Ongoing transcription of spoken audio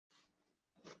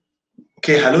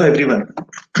Okay, hello everyone.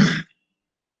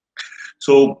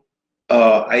 So,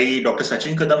 Dr.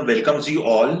 Sachin Kadam, welcomes you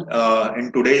all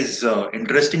in today's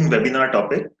interesting webinar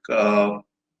topic.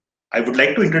 I would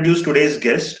like to introduce today's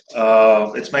guest.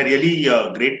 It's my really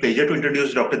great pleasure to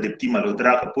introduce Dr. Dipti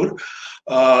Kapoor.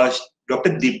 Uh,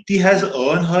 Dr. Dipti has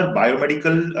earned her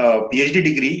biomedical PhD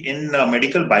degree in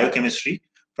medical biochemistry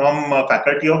from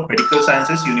Faculty of Medical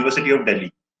Sciences, University of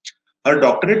Delhi. Her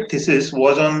doctorate thesis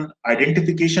was on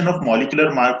identification of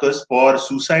molecular markers for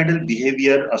suicidal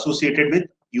behavior associated with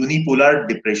unipolar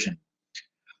depression.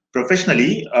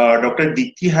 Professionally, Dr.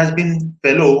 Dipti has been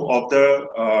fellow of the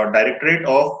Directorate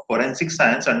of Forensic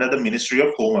Science under the Ministry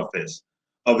of Home Affairs,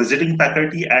 a visiting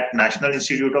faculty at National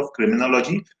Institute of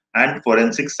Criminology and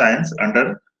Forensic Science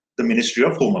under the Ministry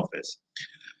of Home Affairs.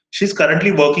 She's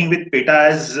currently working with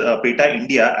PETA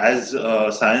India as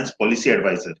a science policy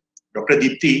advisor. Dr.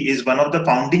 Dipti is one of the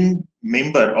founding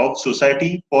member of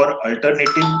Society for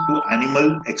Alternative to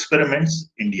Animal Experiments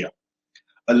India,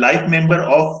 a life member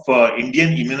of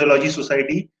Indian Immunology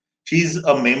Society. She is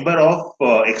a member of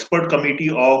expert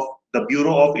committee of the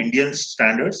Bureau of Indian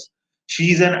Standards.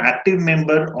 She is an active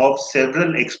member of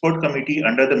several expert committee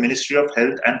under the Ministry of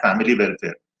Health and Family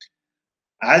Welfare.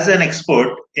 As an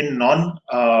expert in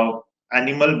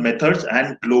non-animal methods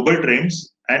and global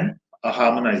trends and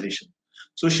harmonization.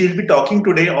 So she'll be talking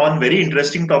today on very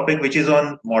interesting topic, which is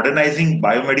on modernizing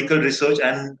biomedical research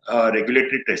and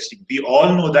regulatory testing. We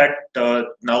all know that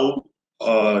now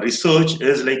research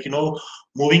is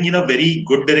moving in a very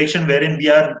good direction, wherein we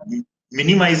are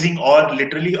minimizing or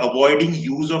literally avoiding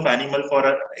use of animal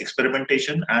for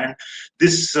experimentation, and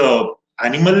this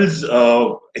animals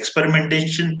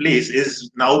experimentation place is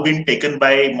now being taken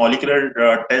by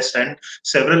molecular tests and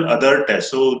several other tests.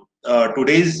 So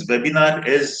today's webinar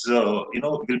is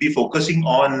will be focusing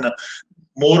on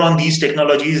more on these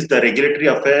technologies, the regulatory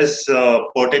affairs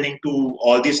pertaining to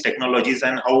all these technologies,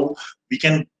 and how we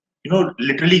can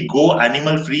literally go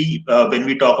animal free when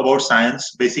we talk about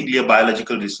science, basically a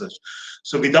biological research.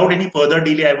 So without any further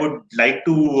delay, I would like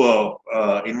to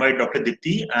invite Dr.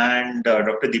 Dipti, and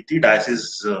Dr. Dipti, DICE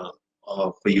is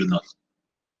for you now.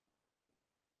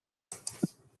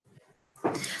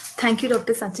 Thank you,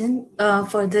 Dr. Sachin,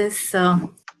 for this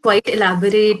quite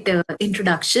elaborate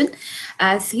introduction.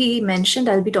 As he mentioned,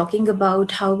 I'll be talking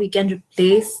about how we can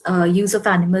replace use of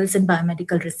animals in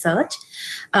biomedical research.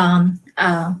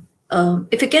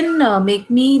 If you can make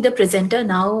me the presenter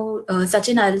now,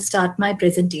 Sachin, I'll start my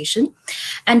presentation.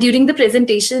 And during the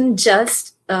presentation,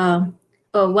 just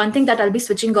one thing that I'll be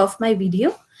switching off my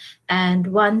video. And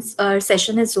once our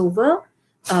session is over,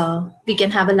 we can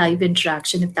have a live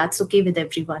interaction if that's okay with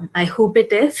everyone. I hope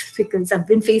it is, because I've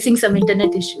been facing some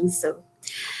internet issues. So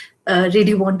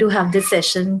really want to have this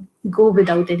session go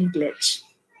without any glitch.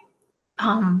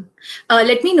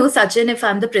 Let me know, Sachin, if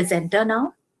I'm the presenter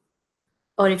now,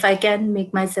 or if I can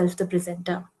make myself the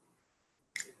presenter.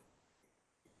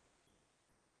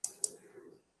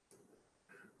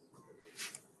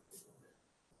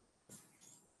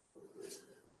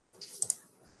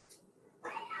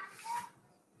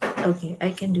 Okay, I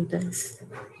can do this.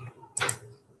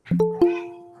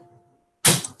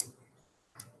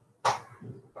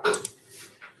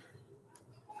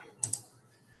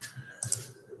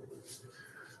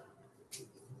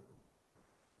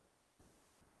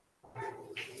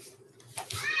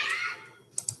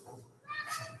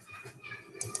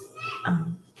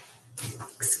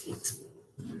 Excuse me.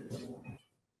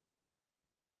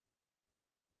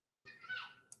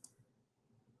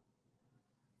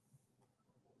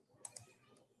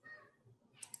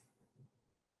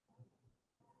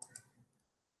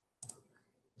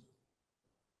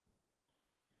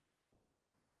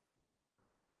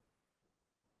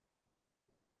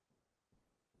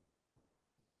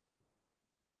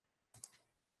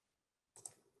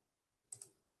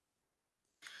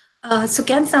 So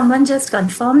can someone just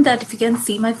confirm that if you can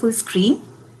see my full screen?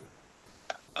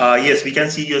 Yes, we can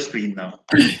see your screen now.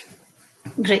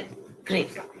 Great.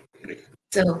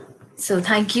 So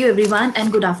thank you, everyone,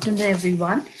 and good afternoon,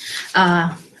 everyone.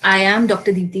 I am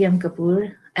Dr. Dipti M.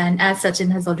 Kapoor, and as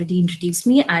Sachin has already introduced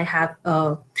me, I have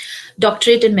a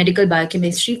doctorate in medical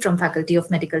biochemistry from Faculty of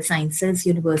Medical Sciences,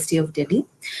 University of Delhi.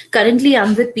 Currently,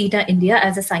 I'm with PETA India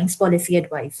as a science policy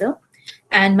advisor,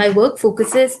 and my work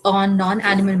focuses on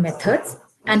non-animal methods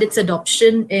and its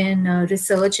adoption in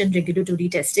research and regulatory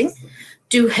testing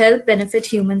to help benefit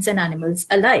humans and animals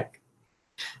alike.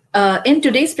 In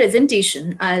today's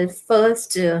presentation, I'll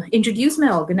first introduce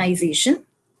my organization,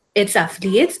 its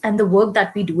affiliates, and the work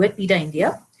that we do at PETA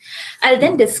India. I'll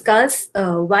then discuss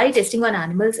why testing on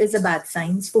animals is a bad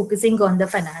science, focusing on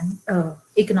the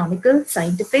economical,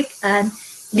 scientific, and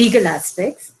legal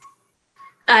aspects.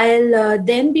 I'll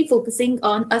then be focusing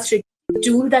on a strict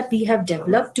tool that we have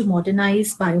developed to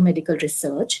modernize biomedical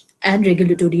research and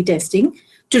regulatory testing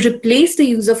to replace the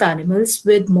use of animals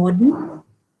with modern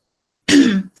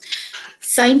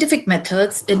scientific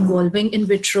methods involving in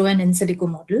vitro and in silico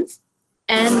models.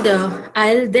 And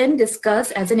I'll then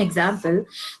discuss as an example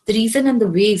the reason and the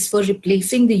ways for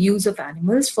replacing the use of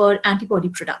animals for antibody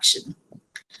production.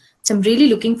 So I'm really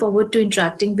looking forward to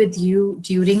interacting with you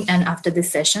during and after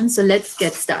this session. So let's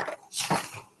get started.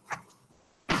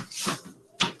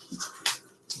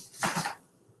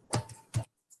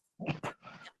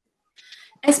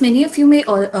 As many of you may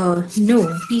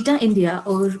know, PETA India,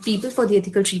 or People for the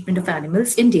Ethical Treatment of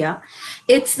Animals India,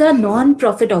 it's a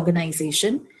non-profit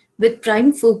organization with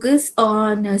prime focus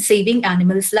on saving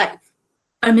animals' life.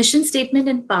 Our mission statement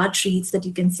in part reads that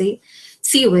you can see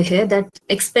over here that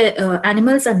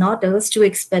animals are not ours to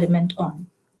experiment on.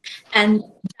 And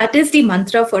that is the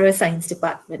mantra for our science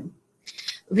department.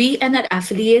 We and our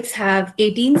affiliates have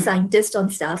 18 scientists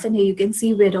on staff, and here you can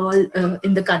see we're all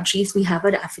in the countries we have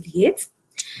our affiliates.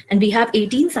 And we have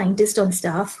 18 scientists on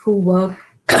staff who work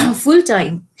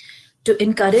full-time to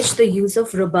encourage the use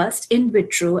of robust in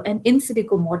vitro and in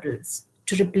silico models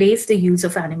to replace the use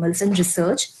of animals in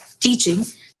research, teaching,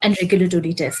 and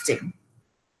regulatory testing.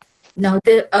 Now,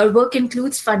 our work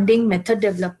includes funding method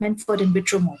development for in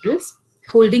vitro models,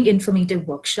 holding informative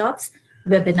workshops,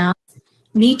 webinars,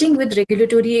 meeting with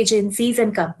regulatory agencies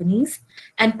and companies,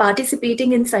 and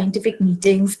participating in scientific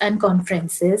meetings and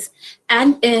conferences,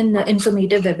 and in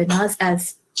informative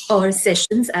webinars or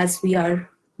sessions as we are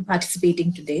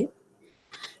participating today.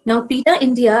 Now, PETA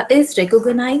India is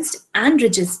recognized and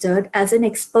registered as an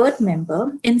expert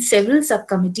member in several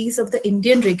subcommittees of the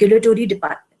Indian regulatory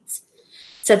departments,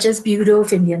 such as Bureau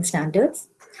of Indian Standards,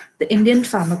 the Indian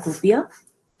Pharmacopoeia,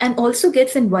 and also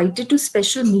gets invited to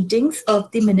special meetings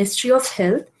of the Ministry of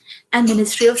Health and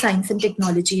Ministry of Science and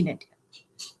Technology in India.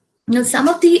 Now, some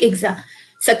of the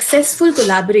successful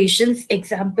collaborations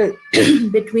example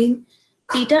between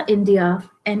PETA India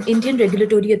and Indian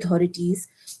regulatory authorities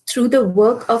through the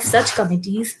work of such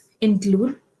committees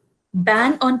include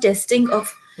ban on testing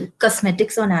of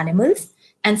cosmetics on animals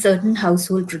and certain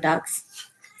household products,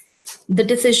 the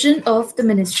decision of the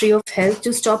Ministry of Health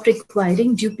to stop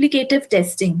requiring duplicative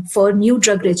testing for new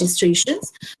drug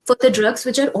registrations for the drugs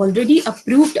which are already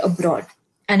approved abroad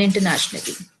and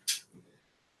internationally,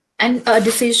 and a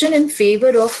decision in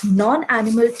favor of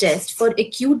non-animal test for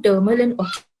acute dermal and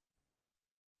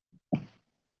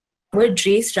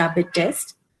raised rabbit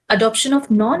test, adoption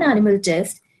of non-animal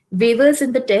test, waivers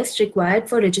in the test required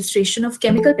for registration of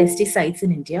chemical pesticides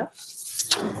in India,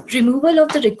 removal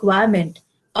of the requirement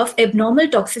of abnormal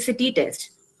toxicity test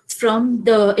from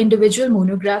the individual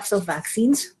monographs of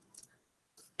vaccines,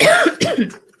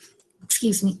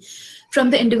 excuse me, from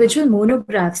the individual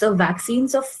monographs of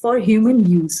vaccines for human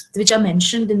use, which are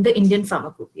mentioned in the Indian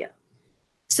Pharmacopoeia.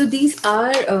 So these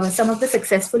are some of the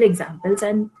successful examples,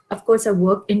 and of course our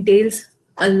work entails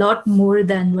a lot more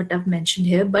than what I've mentioned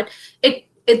here, but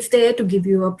it's there to give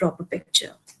you a proper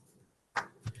picture.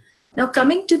 Now,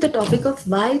 coming to the topic of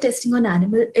why testing on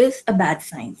animal is a bad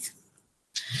science.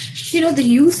 The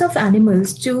use of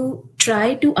animals to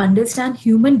try to understand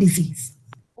human disease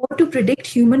or to predict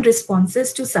human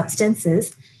responses to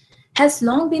substances has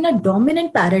long been a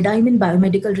dominant paradigm in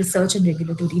biomedical research and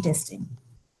regulatory testing.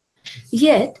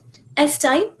 Yet, as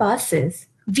time passes,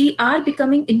 we are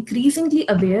becoming increasingly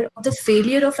aware of the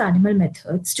failure of animal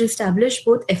methods to establish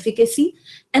both efficacy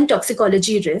and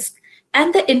toxicology risk,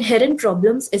 and the inherent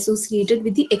problems associated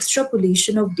with the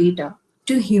extrapolation of data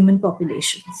to human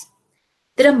populations.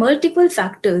 There are multiple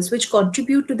factors which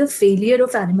contribute to the failure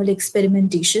of animal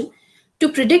experimentation to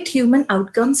predict human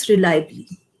outcomes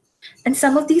reliably. And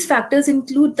some of these factors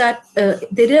include that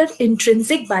there are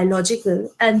intrinsic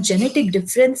biological and genetic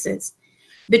differences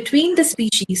between the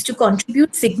species to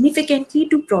contribute significantly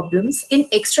to problems in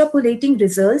extrapolating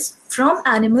results from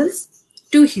animals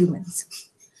to humans.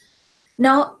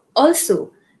 Now,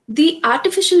 also, the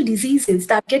artificial diseases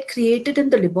that get created in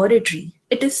the laboratory,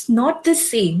 it is not the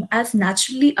same as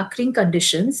naturally occurring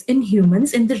conditions in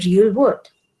humans in the real world.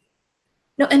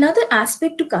 Now, another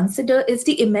aspect to consider is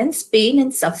the immense pain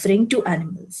and suffering to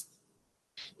animals.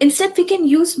 Instead, we can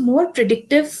use more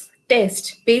predictive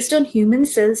tests based on human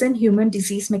cells and human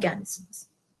disease mechanisms.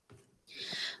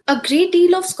 A great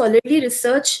deal of scholarly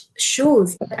research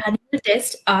shows that animal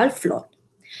tests are flawed,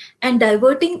 and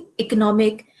diverting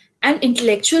economic and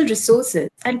intellectual resources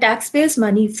and taxpayers'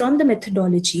 money from the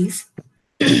methodologies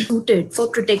suited for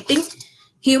protecting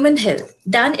human health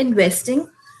than investing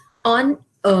on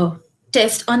a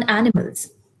test on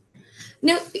animals.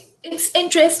 Now, it's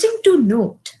interesting to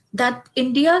note that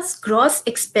India's gross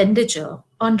expenditure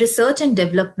on research and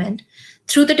development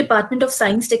through the Department of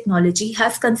Science Technology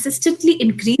has consistently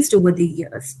increased over the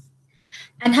years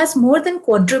and has more than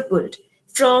quadrupled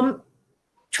from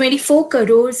 24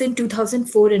 crores in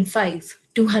 2004 and 5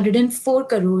 to 104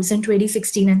 crores in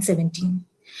 2016 and 17.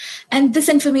 And this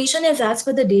information is as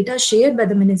per the data shared by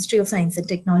the Ministry of Science and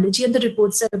Technology, and the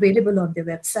reports are available on their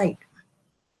website.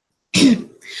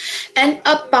 And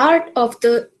a part of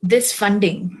this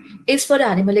funding is for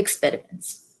animal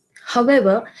experiments.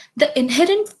 However, the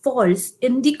inherent faults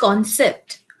in the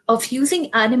concept of using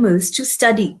animals to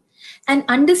study and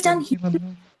understand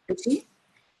human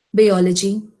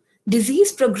biology,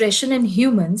 disease progression in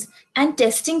humans, and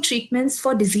testing treatments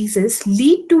for diseases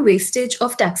lead to wastage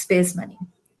of taxpayers' money.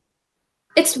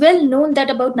 It's well known that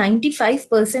about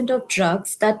 95% of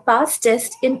drugs that pass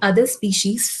tests in other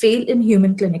species fail in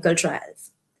human clinical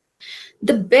trials.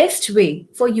 The best way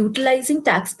for utilizing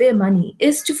taxpayer money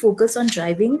is to focus on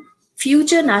driving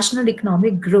future national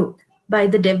economic growth by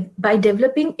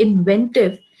developing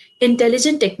inventive,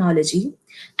 intelligent technology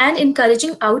and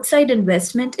encouraging outside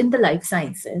investment in the life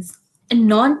sciences. And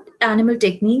non-animal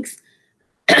techniques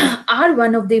are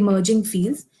one of the emerging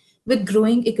fields with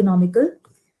growing economical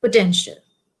potential.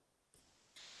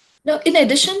 Now, in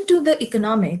addition to the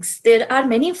economics, there are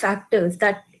many factors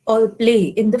that all play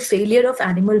in the failure of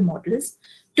animal models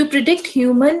to predict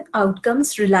human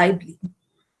outcomes reliably,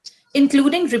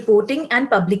 including reporting and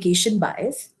publication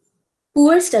bias,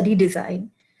 poor study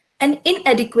design, and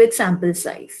inadequate sample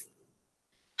size.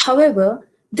 However,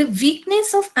 the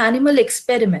weakness of animal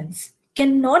experiments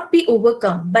cannot be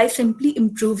overcome by simply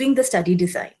improving the study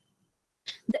design.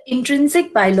 The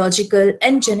intrinsic biological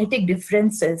and genetic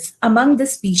differences among the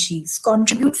species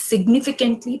contribute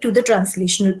significantly to the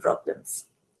translational problems.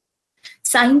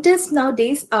 Scientists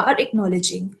nowadays are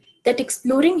acknowledging that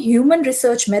exploring human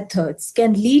research methods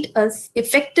can lead us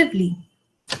effectively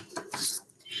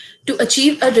to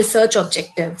achieve our research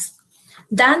objectives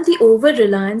than the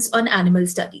over-reliance on animal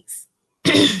studies.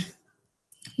 In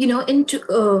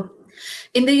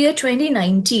the year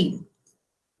 2019,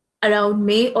 around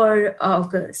May or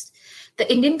August,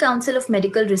 the Indian Council of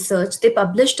Medical Research, they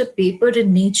published a paper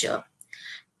in Nature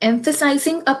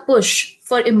emphasizing a push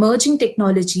for emerging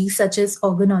technologies such as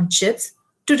organ-on-chips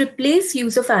to replace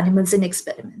use of animals in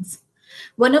experiments.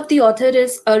 One of the authors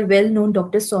is a well-known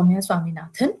Dr. Soumya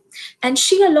Swaminathan, and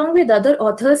she, along with other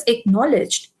authors,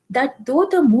 acknowledged that though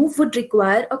the move would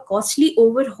require a costly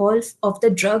overhaul of the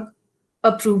drug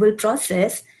approval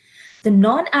process, the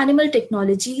non-animal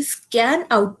technologies can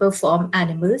outperform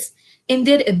animals in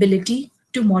their ability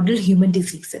to model human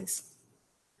diseases.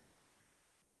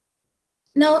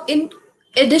 Now, in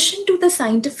addition to the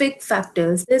scientific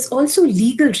factors, there's also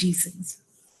legal reasons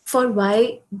for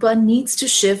why one needs to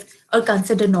shift or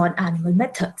consider non-animal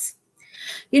methods.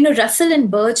 Russell and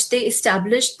Birch, they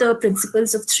established the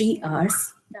principles of 3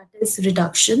 R's, that is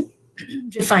reduction,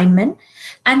 refinement,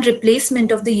 and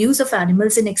replacement of the use of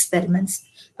animals in experiments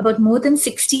about more than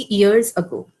 60 years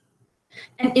ago.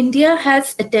 And India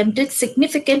has attempted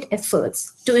significant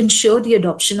efforts to ensure the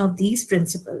adoption of these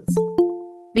principles.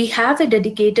 We have a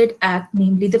dedicated act,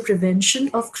 namely the Prevention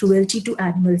of Cruelty to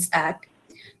Animals Act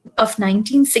of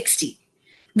 1960,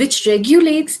 which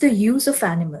regulates the use of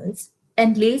animals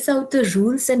and lays out the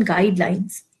rules and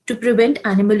guidelines to prevent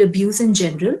animal abuse in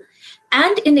general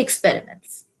and in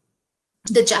experiments.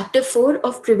 The Chapter 4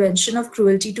 of Prevention of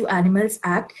Cruelty to Animals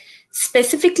Act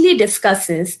specifically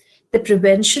discusses the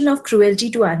prevention of cruelty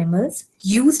to animals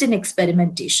used in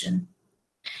experimentation.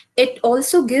 It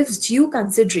also gives due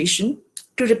consideration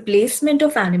to replacement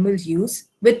of animal use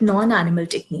with non-animal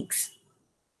techniques.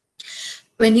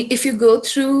 If you go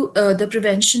through the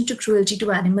Prevention to Cruelty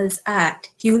to Animals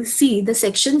Act, you'll see the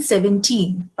Section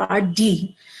 17, Part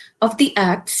D of the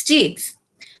Act states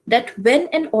that when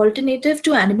an alternative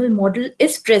to animal model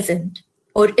is present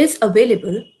or is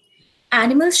available,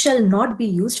 animals shall not be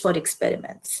used for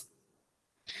experiments.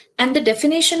 And the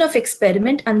definition of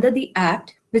experiment under the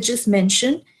Act, which is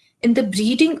mentioned in the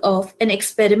breeding of and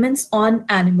experiments on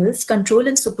animals control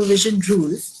and supervision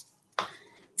rules,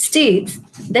 states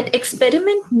that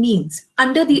experiment means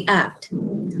under this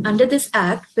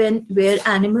act where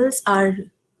animals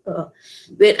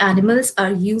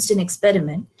are used in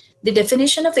experiment, the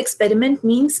definition of experiment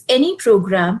means any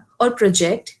program or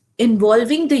project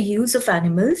involving the use of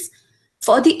animals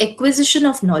for the acquisition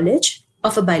of knowledge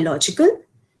of a biological,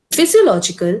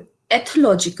 physiological,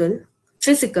 ethological,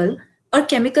 physical, or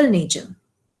chemical nature.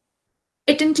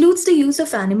 It includes the use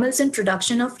of animals in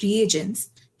production of reagents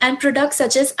and products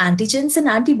such as antigens and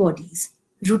antibodies,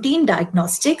 routine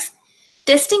diagnostics,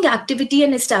 testing activity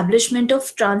and establishment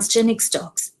of transgenic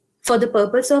stocks for the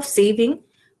purpose of saving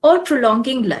or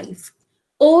prolonging life,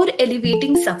 or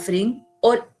alleviating suffering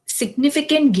or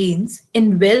significant gains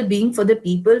in well-being for the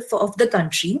people of the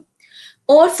country,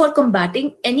 or for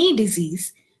combating any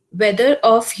disease, whether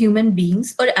of human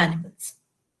beings or animals.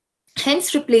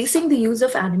 Hence, replacing the use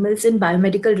of animals in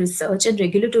biomedical research and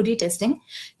regulatory testing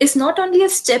is not only a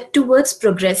step towards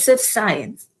progressive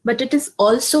science, but it is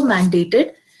also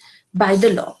mandated by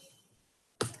the law.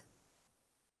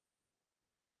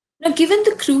 Now, given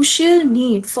the crucial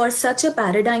need for such a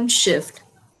paradigm shift,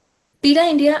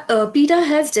 PETA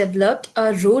has developed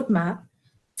a roadmap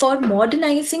for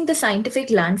modernizing the scientific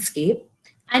landscape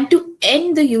and to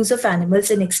end the use of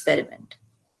animals in experiment.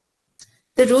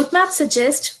 The roadmap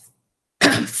suggests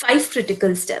 5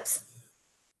 critical steps.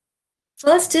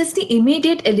 First is the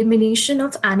immediate elimination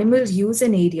of animal use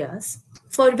in areas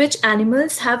for which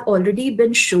animals have already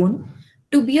been shown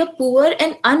to be a poor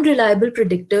and unreliable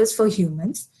predictors for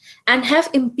humans and have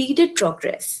impeded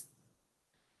progress.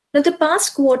 Now, the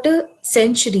past quarter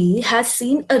century has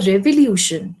seen a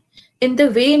revolution in the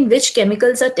way in which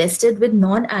chemicals are tested with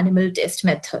non-animal test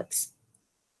methods.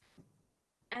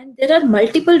 And there are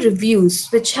multiple reviews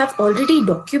which have already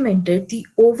documented the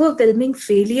overwhelming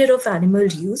failure of animal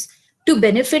use to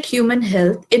benefit human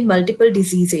health in multiple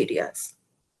disease areas.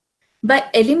 By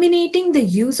eliminating the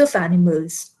use of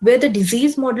animals where the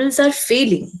disease models are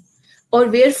failing or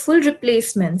where full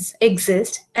replacements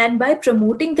exist, and by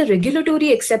promoting the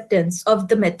regulatory acceptance of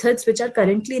the methods which are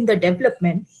currently in the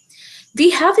development, we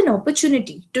have an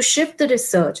opportunity to shift the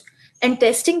research and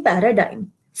testing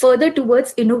paradigm further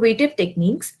towards innovative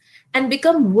techniques and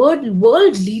become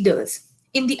world leaders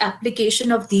in the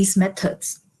application of these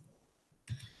methods.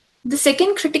 The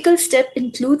second critical step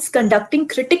includes conducting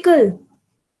critical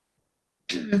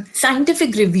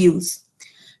scientific reviews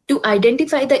to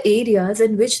identify the areas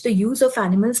in which the use of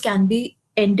animals can be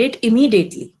ended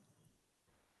immediately.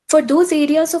 For those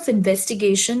areas of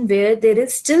investigation where there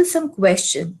is still some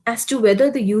question as to whether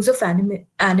the use of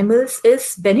animals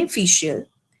is beneficial,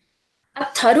 a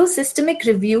thorough systemic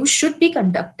review should be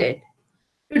conducted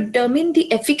to determine the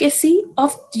efficacy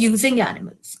of using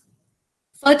animals.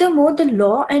 Furthermore, the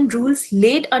law and rules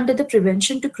laid under the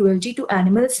Prevention to Cruelty to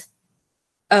Animals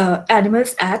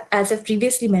Act, as I've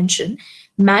previously mentioned,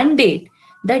 mandate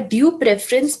that due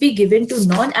preference be given to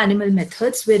non-animal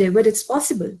methods wherever it's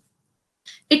possible.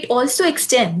 It also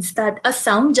extends that a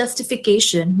sound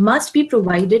justification must be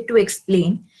provided to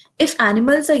explain if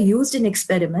animals are used in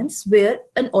experiments where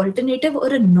an alternative or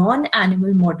a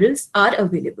non-animal models are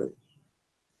available.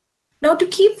 Now, to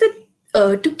keep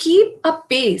a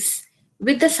pace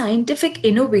with the scientific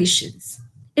innovations,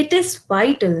 it is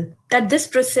vital that this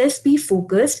process be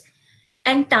focused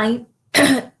and timely,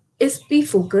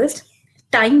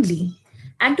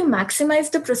 and to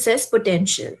maximize the process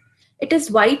potential. It is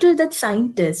vital that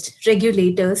scientists,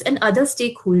 regulators, and other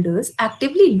stakeholders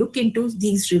actively look into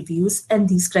these reviews and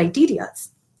these criteria.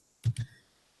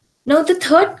 Now, the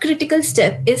third critical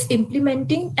step is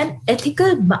implementing an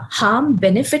ethical harm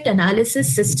benefit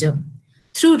analysis system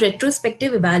through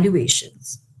retrospective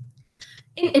evaluations.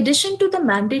 In addition to the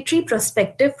mandatory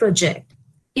prospective project,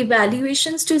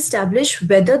 evaluations to establish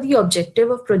whether the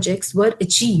objective of projects were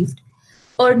achieved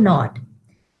or not,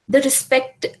 the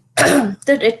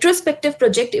retrospective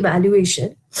project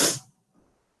evaluation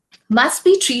must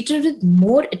be treated with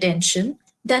more attention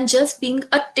than just being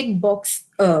a tick box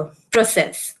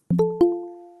process.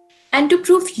 And to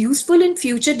prove useful in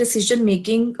future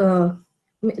decision-making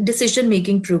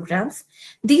programs,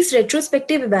 these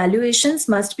retrospective evaluations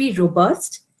must be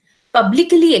robust,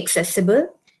 publicly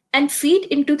accessible, and feed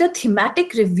into the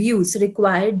thematic reviews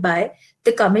required by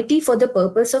the Committee for the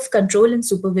Purpose of Control and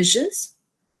Supervisions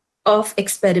of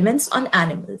Experiments on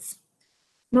Animals.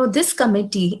 Now, this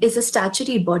committee is a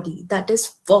statutory body that is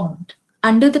formed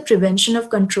under the Prevention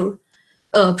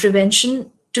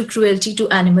to Cruelty to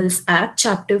Animals Act,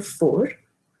 Chapter 4,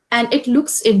 and it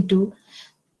looks into,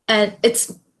 and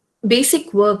its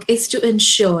basic work is to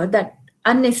ensure that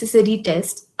unnecessary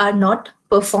tests are not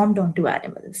performed onto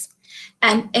animals.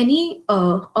 And any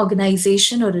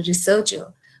organization or a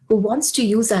researcher who wants to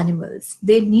use animals,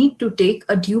 they need to take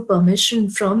a due permission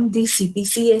from the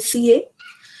CPC-SCA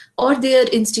or their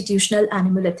Institutional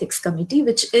Animal Ethics Committee,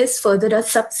 which is further a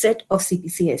subset of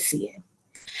CPC-SCA.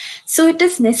 So it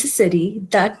is necessary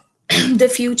that the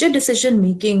future decision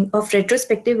making of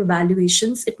retrospective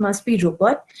evaluations, it must be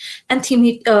robust and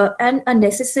and a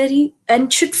necessary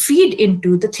and should feed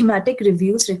into the thematic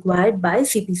reviews required by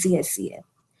CPC-SCM.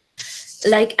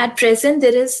 Like at present,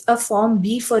 there is a Form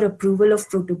B for approval of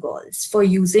protocols for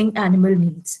using animal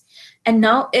meats. And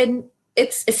now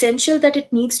it's essential that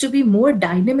it needs to be more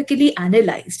dynamically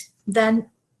analyzed than,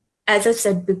 as I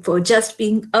said before, just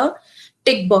being a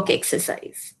tick box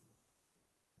exercise.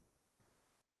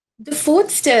 The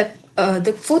fourth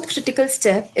critical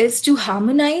step is to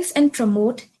harmonize and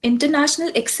promote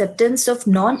international acceptance of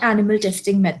non-animal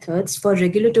testing methods for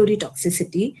regulatory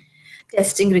toxicity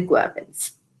testing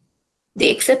requirements. The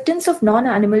acceptance of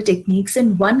non-animal techniques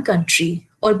in one country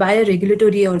or by a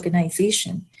regulatory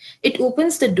organization, it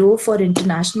opens the door for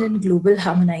international and global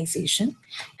harmonization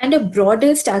and a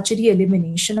broader statutory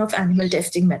elimination of animal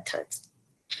testing methods.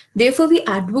 Therefore, we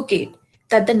advocate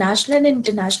that the national and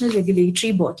international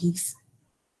regulatory bodies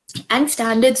and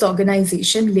standards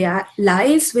organization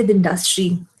lies with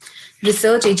industry,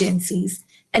 research agencies,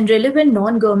 and relevant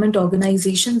non-government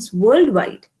organizations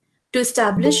worldwide to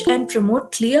establish and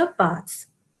promote clear paths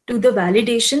to the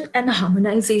validation and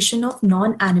harmonization of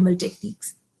non-animal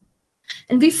techniques.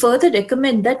 And we further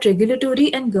recommend that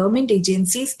regulatory and government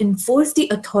agencies enforce the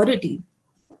authority,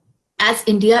 as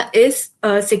India is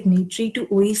a signatory to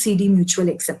OECD Mutual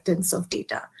Acceptance of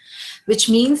Data, which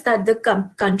means that the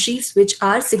countries which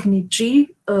are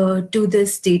signatory to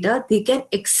this data, they can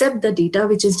accept the data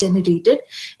which is generated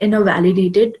in a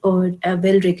validated or a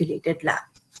well-regulated lab.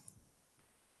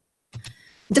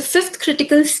 The fifth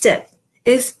critical step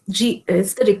is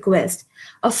the request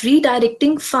of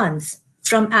redirecting funds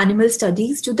from animal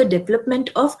studies to the development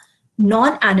of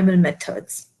non-animal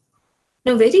methods.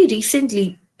 Now, very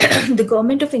recently, the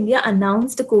Government of India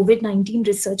announced the COVID-19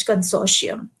 Research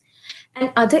Consortium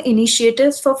and other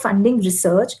initiatives for funding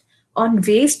research on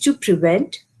ways to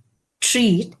prevent,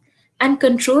 treat, and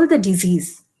control the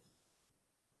disease,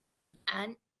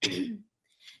 and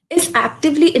is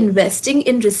actively investing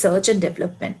in research and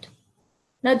development.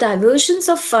 Now, diversions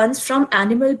of funds from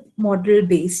animal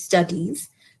model-based studies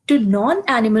to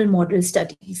non-animal model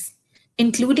studies,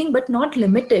 including but not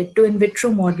limited to in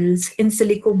vitro models, in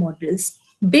silico models,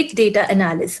 big data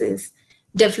analysis,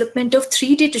 development of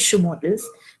 3D tissue models,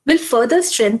 will further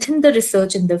strengthen the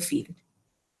research in the field.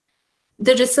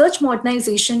 The research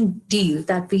modernization deal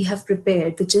that we have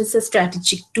prepared, which is a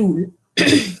strategic tool,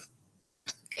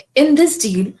 in this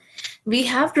deal, we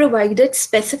have provided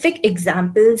specific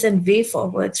examples and way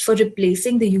forwards for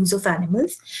replacing the use of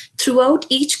animals throughout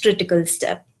each critical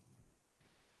step.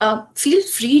 Feel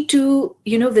free to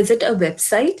visit our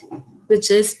website,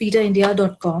 which is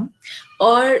PETAindia.com,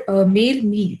 or mail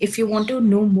me if you want to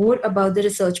know more about the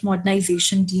research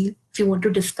modernization deal, if you want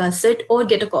to discuss it or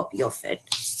get a copy of it.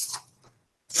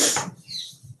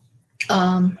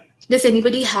 Does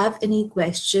anybody have any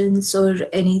questions or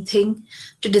anything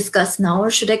to discuss now,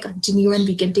 or should I continue and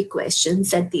we can take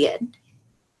questions at the end?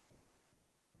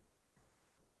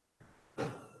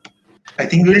 I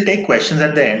think we'll take questions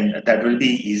at the end. That will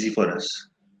be easy for us.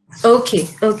 Okay,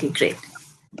 great.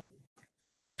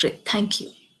 Great, thank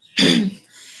you.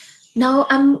 Now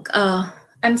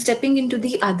I'm stepping into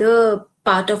the other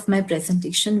part of my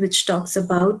presentation, which talks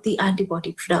about the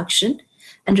antibody production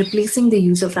and replacing the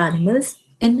use of animals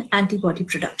in antibody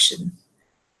production.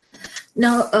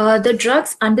 Now, the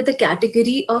drugs under the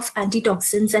category of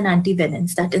antitoxins and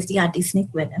antivenoms, that is the anti-snake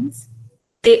venoms,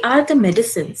 they are the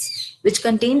medicines which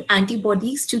contain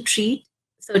antibodies to treat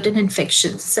certain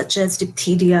infections such as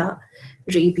diphtheria,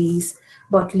 rabies,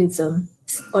 botulism,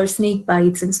 or snake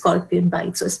bites and scorpion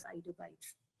bites or spider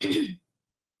bites.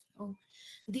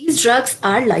 These drugs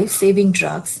are life-saving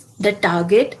drugs that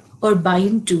target or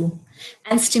bind to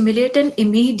and stimulate an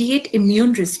immediate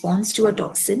immune response to a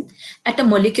toxin at a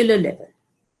molecular level.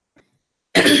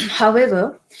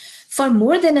 However, for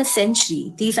more than a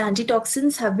century, these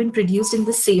antitoxins have been produced in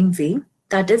the same way,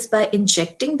 that is by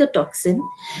injecting the toxin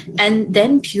and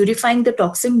then purifying the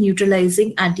toxin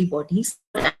neutralizing antibodies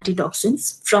or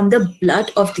antitoxins from the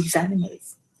blood of these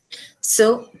animals.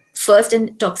 So first, a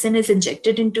toxin is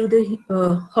injected into the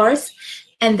horse,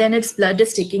 and then its blood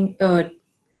is taking,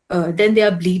 then they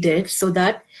are bleeded so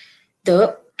that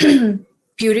the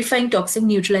purifying toxin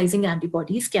neutralizing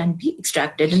antibodies can be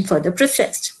extracted and further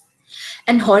processed.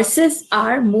 And horses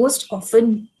are most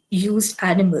often used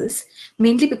animals,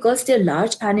 mainly because they're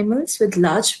large animals with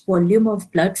large volume of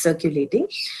blood circulating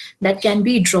that can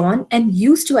be drawn and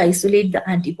used to isolate the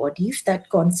antibodies that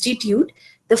constitute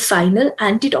the final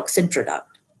antitoxin product.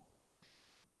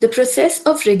 The process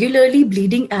of regularly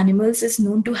bleeding animals is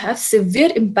known to have severe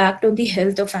impact on the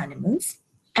health of animals,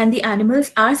 And the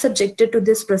animals are subjected to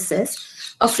this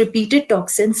process of repeated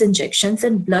toxins, injections,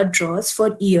 and blood draws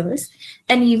for years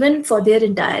and even for their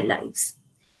entire lives.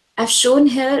 I've shown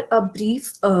here a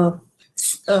brief a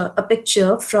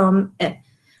picture from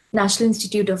National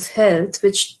Institute of Health,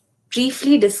 which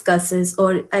briefly discusses,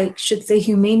 or I should say,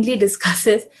 humanely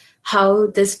discusses, how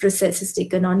this process is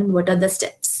taken on and what are the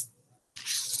steps.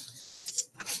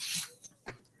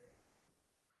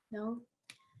 Now,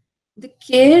 the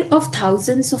care of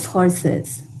thousands of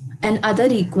horses and other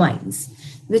equines,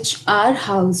 which are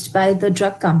housed by the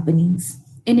drug companies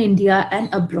in India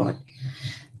and abroad.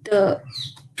 The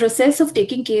process of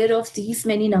taking care of these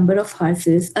many number of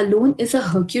horses alone is a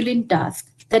Herculean task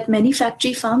that many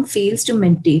factory farm fails to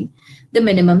maintain the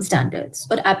minimum standards,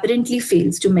 or apparently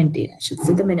fails to maintain, I should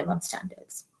say, the minimum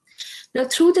standards. Now,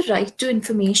 through the Right to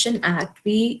Information Act,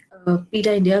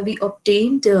 PETA India, we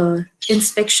obtained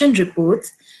inspection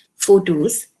reports,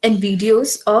 photos, and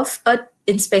videos of an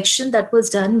inspection that was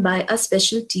done by a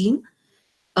special team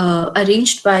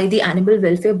arranged by the Animal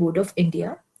Welfare Board of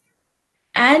India,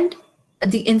 and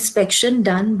the inspection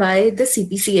done by the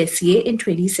CPCSA in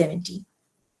 2017.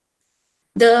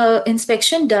 The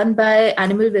inspection done by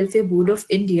Animal Welfare Board of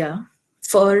India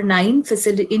for 9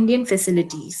 Indian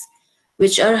facilities,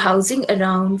 which are housing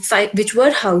around which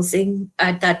were housing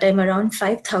at that time around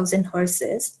 5,000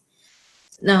 horses.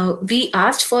 Now, we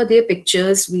asked for their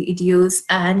pictures, videos,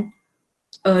 and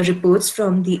reports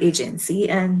from the agency,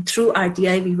 and through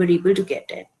RTI, we were able to get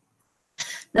it.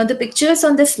 Now, the pictures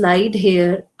on the slide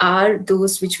here are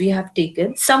those which we have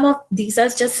taken. These are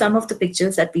just some of the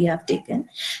pictures that we have taken,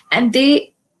 and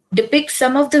they depict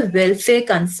some of the welfare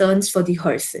concerns for the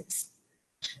horses.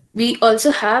 We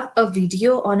also have a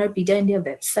video on our PETA India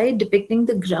website depicting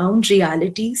the ground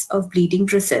realities of bleeding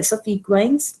process of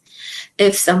equines.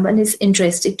 If someone is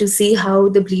interested to see how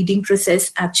the bleeding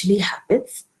process actually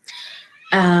happens,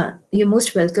 you're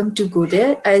most welcome to go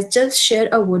there. I just share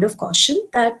a word of caution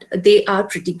that they are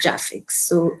pretty graphic.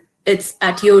 So it's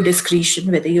at your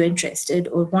discretion whether you're interested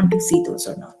or want to see those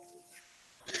or not.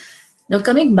 Now,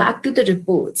 coming back to the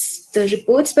reports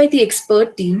by the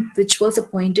expert team, which was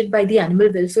appointed by the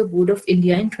Animal Welfare Board of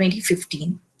India in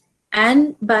 2015,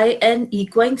 and by an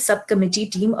equine subcommittee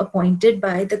team appointed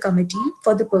by the Committee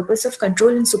for the Purpose of Control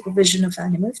and Supervision of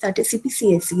Animals, that is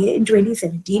CPCSA, in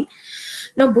 2017.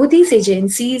 Now, both these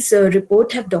agencies'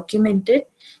 report have documented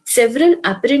several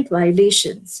apparent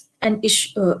violations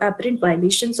apparent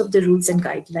violations of the rules and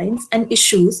guidelines, and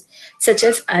issues such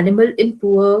as animal in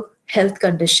poor health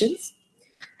conditions,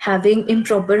 having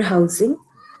improper housing,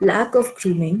 lack of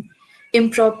grooming,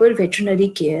 improper veterinary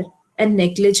care, and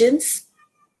negligence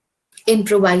in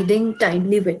providing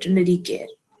timely veterinary care,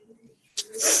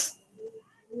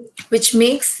 which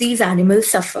makes these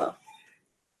animals suffer.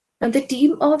 Now, the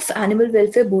team of Animal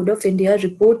Welfare Board of India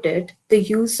reported the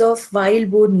use of wild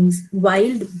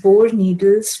boar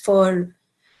needles for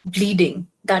bleeding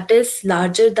that is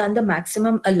larger than the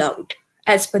maximum allowed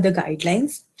as per the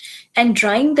guidelines, and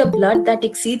drawing the blood that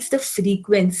exceeds the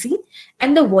frequency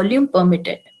and the volume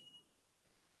permitted.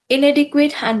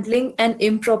 Inadequate handling and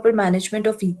improper management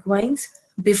of equines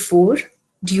before,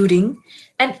 during,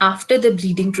 and after the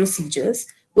bleeding procedures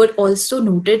were also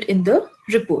noted in the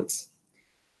reports.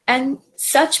 And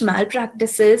such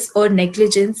malpractices or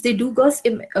negligence, they do cause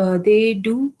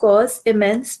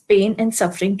immense pain and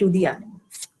suffering to the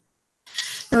animals.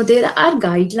 Now, there are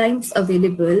guidelines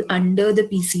available under the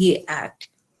PCA Act,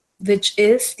 which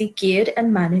is the care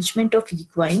and management of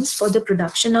equines for the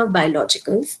production of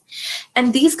biologicals.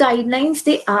 And these guidelines,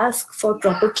 they ask for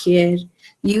proper care,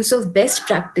 use of best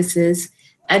practices,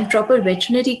 and proper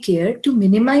veterinary care to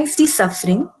minimize the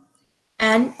suffering,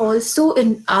 and also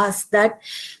ask that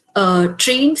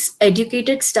trained,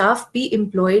 educated staff be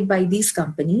employed by these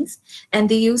companies, and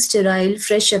they use sterile,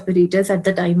 fresh apparatus at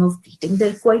the time of bleeding.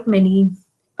 There are quite many,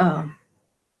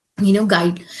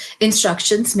 guide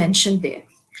instructions mentioned there.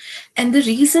 And the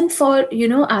reason for,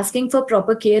 asking for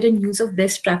proper care and use of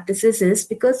best practices is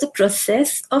because the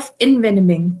process of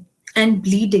envenoming and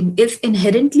bleeding is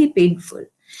inherently painful,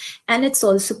 and it's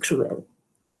also cruel.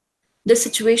 The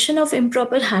situation of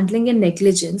improper handling and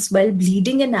negligence while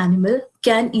bleeding an animal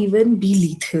can even be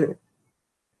lethal.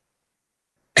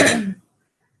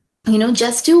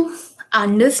 Just to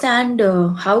understand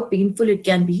how painful it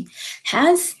can be,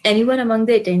 has anyone among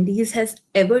the attendees has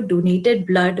ever donated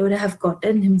blood or have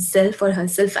gotten himself or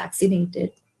herself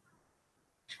vaccinated?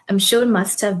 I'm sure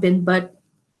must have been, but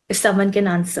if someone can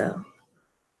answer.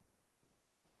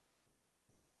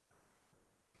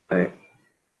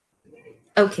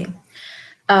 Okay.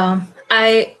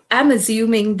 I am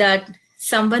assuming that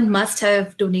someone must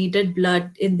have donated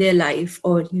blood in their life,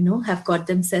 or have got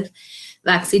themselves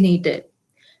vaccinated.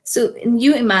 So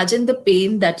you imagine the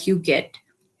pain that you get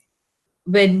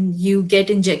when you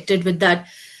get injected with that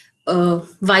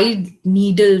wide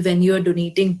needle when you are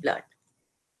donating blood.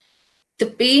 The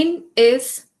pain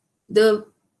is the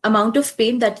amount of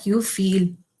pain that you feel,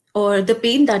 or the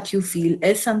pain that you feel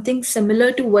is something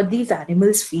similar to what these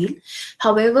animals feel.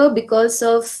 However, because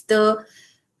of the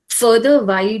further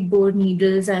wide bore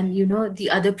needles and the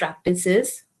other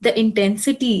practices, the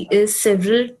intensity is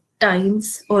several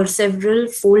times or several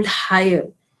fold higher.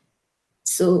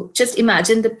 So just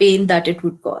imagine the pain that it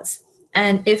would cause.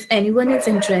 And if anyone is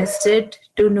interested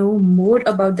to know more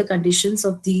about the conditions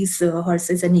of these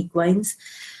horses and equines,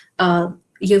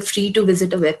 you're free to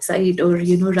visit a website or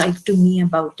write to me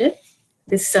about it.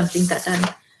 This is something that I'm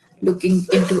looking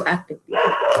into actively.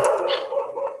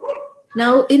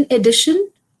 Now, in addition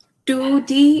to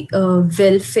the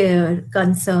welfare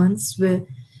concerns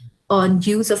on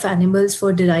use of animals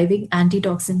for deriving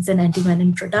antitoxins and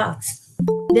antivenom products,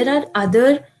 there are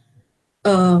other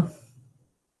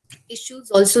issues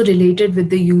also related with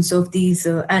the use of these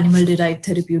animal-derived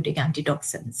therapeutic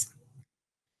antitoxins,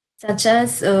 such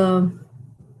as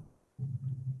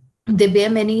they bear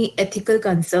many ethical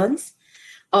concerns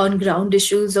on ground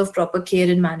issues of proper care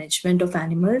and management of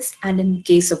animals, and in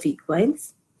case of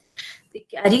equines, they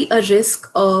carry a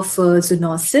risk of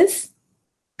zoonosis,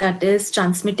 that is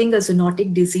transmitting a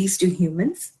zoonotic disease to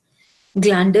humans.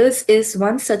 Glanders is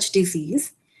one such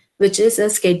disease, which is a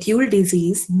scheduled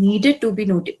disease needed to be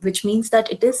noted, which means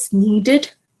that it is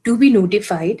needed to be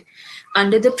notified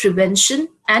under the Prevention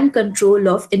and Control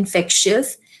of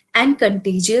Infectious and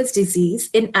Contagious Disease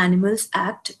in Animals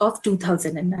Act of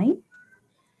 2009.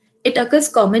 It occurs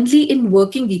commonly in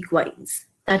working equines.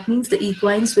 That means the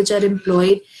equines which are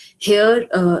employed here,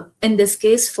 in this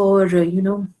case, for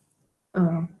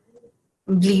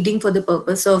bleeding for the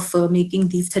purpose of making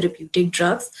these therapeutic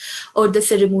drugs, or the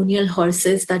ceremonial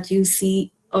horses that you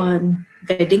see on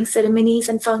wedding ceremonies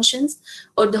and functions,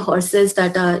 or the horses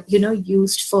that are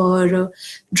used for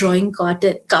drawing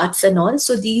carts and all.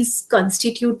 So these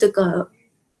constitute the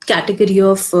category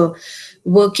of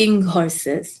working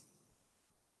horses.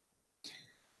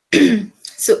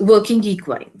 So working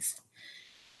equines.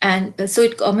 And so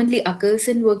it commonly occurs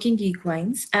in working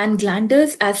equines, and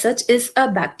glanders as such is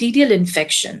a bacterial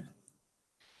infection.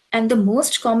 And the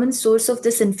most common source of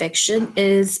this infection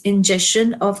is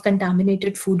ingestion of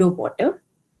contaminated food or water,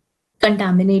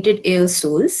 contaminated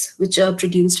aerosols, which are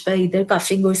produced by either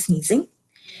coughing or sneezing,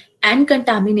 and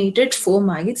contaminated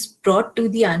fomites brought to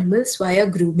the animals via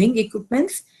grooming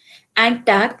equipments, and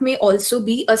tack may also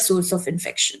be a source of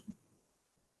infection.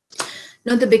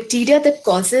 Now, the bacteria that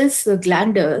causes the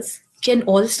glanders can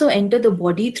also enter the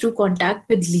body through contact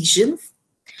with lesions,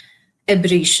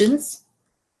 abrasions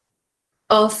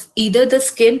of either the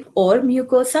skin or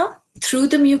mucosa, through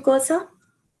the mucosa.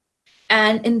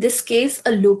 And in this case,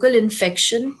 a local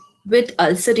infection with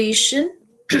ulceration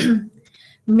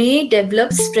may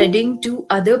develop, spreading to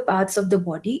other parts of the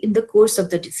body in the course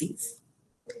of the disease.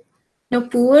 Now,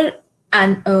 poor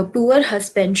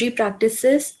husbandry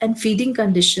practices and feeding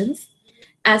conditions,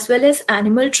 as well as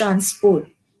animal transport,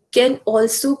 can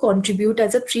also contribute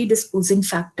as a predisposing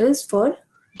factors for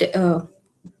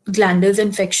glanders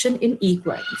infection in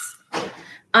equines.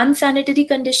 Unsanitary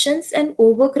conditions and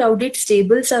overcrowded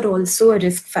stables are also a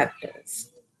risk factors.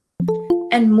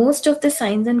 And most of the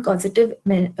signs and causative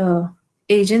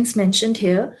agents mentioned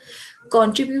here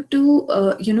contribute to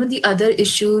the other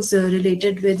issues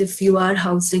related with if you are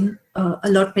housing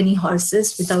a lot many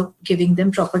horses without giving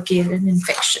them proper care and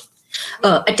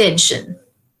attention.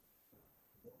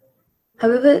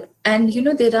 However, and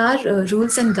there are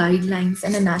rules and guidelines,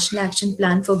 and a national action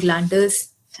plan for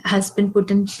glanders has been put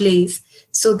in place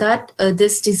so that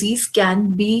this disease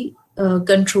can be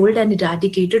controlled and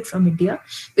eradicated from India,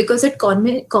 because it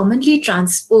commonly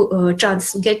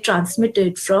get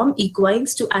transmitted from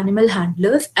equines to animal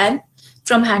handlers, and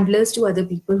from handlers to other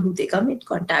people who they come in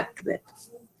contact with.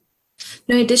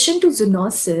 Now, in addition to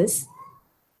zoonosis,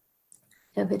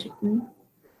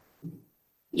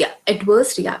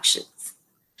 adverse reactions.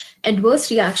 Adverse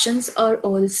reactions are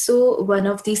also one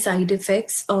of the side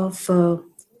effects of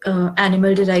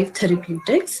animal-derived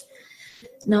therapeutics.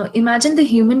 Now, imagine the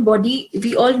human body.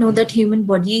 We all know that human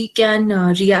body can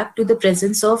react to the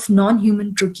presence of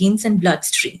non-human proteins in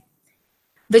bloodstream,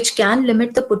 which can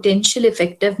limit the potential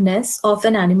effectiveness of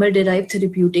an animal-derived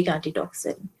therapeutic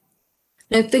antitoxin.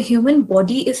 Now, if the human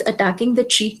body is attacking the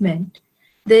treatment,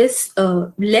 there's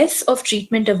less of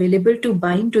treatment available to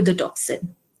bind to the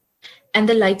toxin. And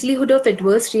the likelihood of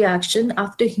adverse reaction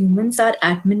after humans are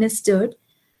administered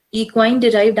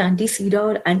equine-derived anti-sera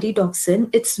or antitoxin,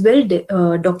 it's well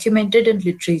documented in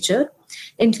literature,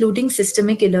 including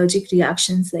systemic allergic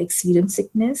reactions like serum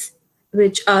sickness,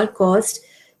 which are caused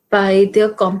by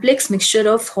the complex mixture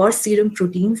of horse serum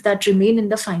proteins that remain in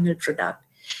the final product.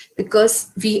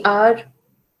 Because we are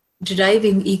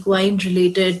deriving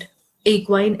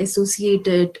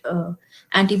equine-associated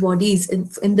antibodies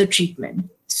in the treatment.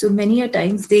 So many a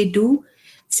times they do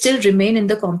still remain in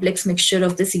the complex mixture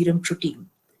of the serum protein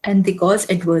and they cause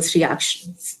adverse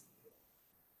reactions.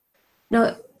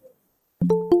 Now,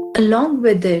 along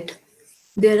with it,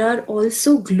 there are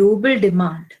also global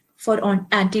demand for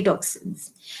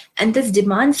antitoxins, and this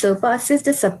demand surpasses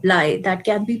the supply that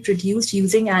can be produced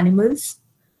using animals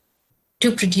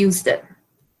to produce them.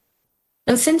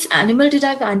 Now, since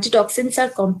animal-derived antitoxins are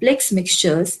complex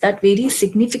mixtures that vary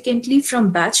significantly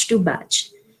from batch to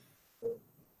batch,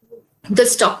 the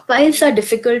stockpiles are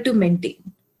difficult to maintain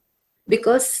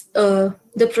because the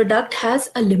product has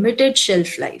a limited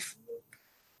shelf life.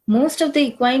 Most of the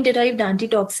equine-derived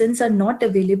antitoxins are not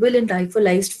available in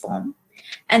lyophilized form,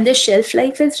 and their shelf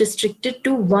life is restricted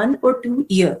to 1 or 2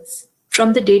 years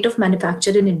from the date of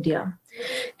manufacture in India.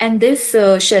 And this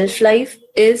shelf life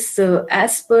is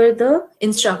as per the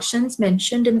instructions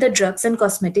mentioned in the Drugs and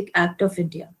Cosmetic Act of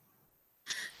India.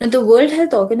 Now, the World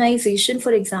Health Organization,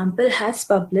 for example, has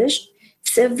published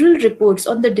several reports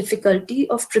on the difficulty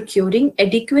of procuring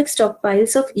adequate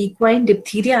stockpiles of equine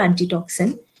diphtheria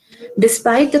antitoxin,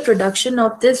 despite the production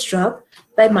of this drug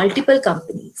by multiple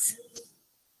companies.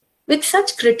 With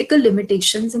such critical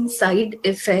limitations and side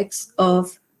effects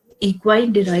of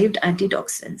equine-derived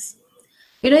antitoxins,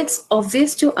 it's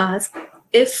obvious to ask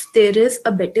if there is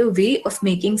a better way of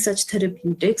making such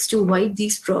therapeutics to avoid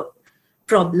these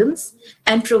problems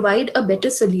and provide a better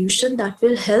solution that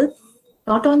will help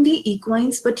not only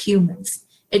equines but humans.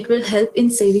 It will help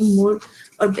in saving more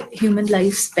or human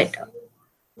lives better.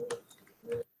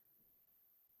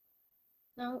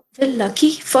 Now, well,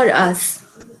 lucky for us,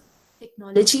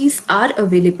 technologies are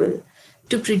available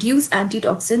to produce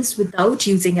antitoxins without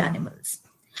using animals.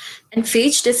 And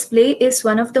phage display is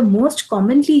one of the most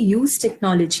commonly used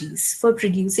technologies for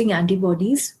producing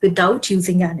antibodies without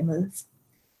using animals.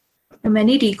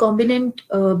 Many recombinant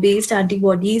based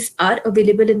antibodies are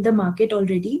available in the market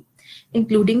already,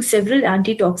 including several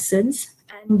antitoxins,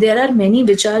 and there are many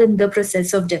which are in the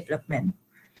process of development.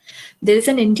 There is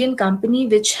an Indian company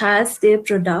which has their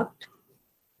product,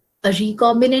 a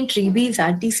recombinant rabies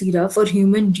anti-sera for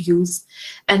human use,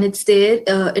 and it's there.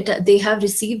 They have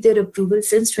received their approval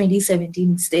since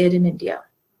 2017. It's there in India.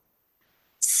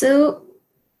 So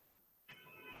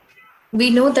we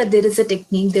know that there is a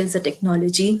technique, there is a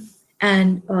technology,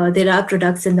 and there are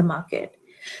products in the market.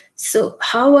 So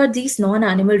how are these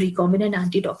non-animal recombinant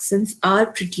antitoxins are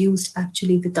produced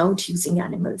actually without using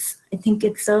animals? I think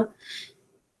it's a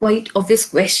quite obvious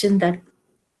question that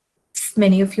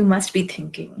many of you must be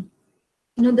thinking.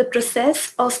 The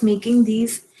process of making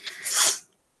these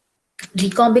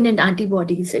recombinant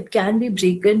antibodies, it can be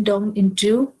broken down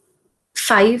into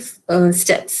 5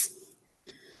 steps.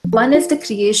 One is the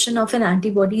creation of an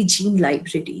antibody gene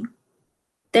library,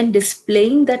 then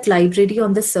displaying that library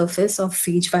on the surface of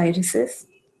phage viruses.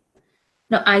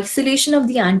 Now, isolation of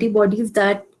the antibodies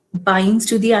that binds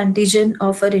to the antigen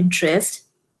of our interest,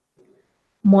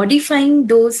 modifying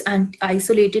those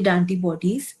isolated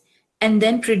antibodies, and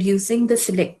then producing the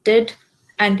selected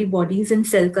antibodies in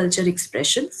cell culture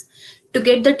expressions to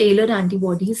get the tailored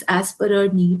antibodies as per our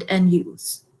need and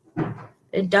use.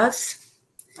 It does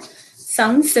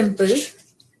sound simple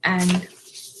and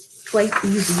quite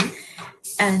easy,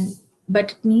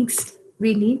 but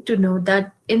we need to know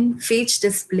that in phage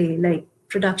display, like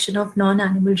production of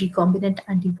non-animal recombinant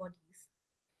antibodies,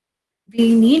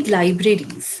 we need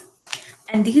libraries.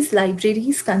 And these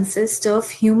libraries consist of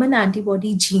human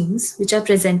antibody genes which are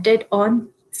presented on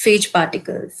phage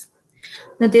particles.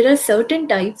 Now, there are several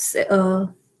types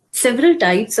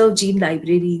of gene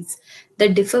libraries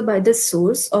that differ by the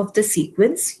source of the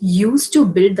sequence used to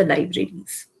build the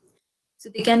libraries. So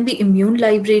they can be immune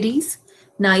libraries,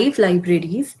 naive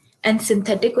libraries, and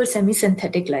synthetic or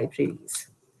semi-synthetic libraries.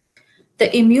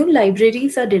 The immune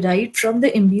libraries are derived from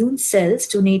the immune cells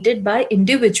donated by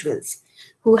individuals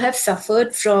who have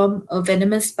suffered from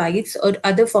venomous bites or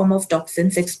other form of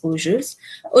toxins exposures,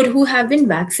 or who have been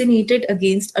vaccinated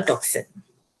against a toxin.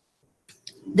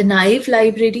 The naive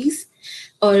libraries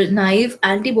or naive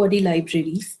antibody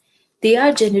libraries, they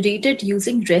are generated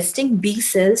using resting B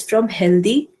cells from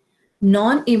healthy,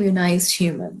 non-immunized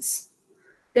humans.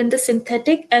 then the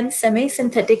synthetic and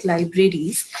semi-synthetic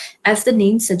libraries, as the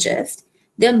name suggests,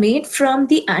 they are made from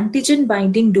the antigen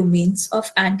binding domains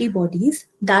of antibodies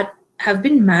that have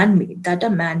been man-made, that are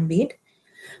man-made,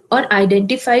 or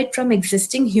identified from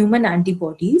existing human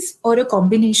antibodies, or a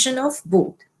combination of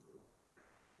both.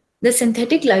 The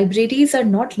synthetic libraries are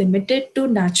not limited to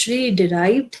naturally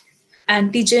derived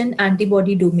antigen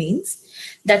antibody domains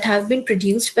that have been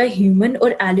produced by human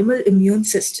or animal immune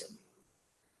system.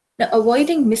 Now,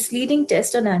 avoiding misleading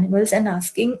tests on animals and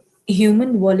asking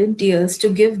human volunteers to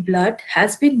give blood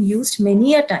has been used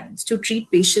many a times to treat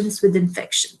patients with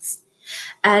infections.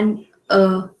 And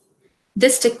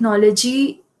this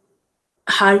technology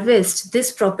harvests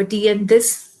this property and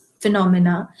this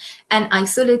phenomena and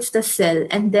isolates the cell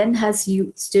and then has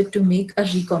used it to make a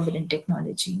recombinant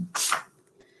technology.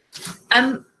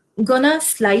 I'm gonna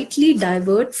slightly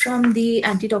divert from the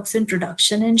antitoxin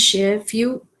production and share a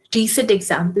few recent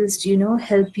examples to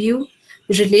help you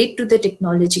relate to the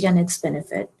technology and its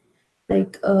benefit.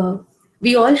 Like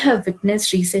we all have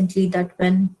witnessed recently that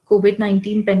when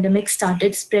COVID-19 pandemic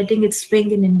started spreading its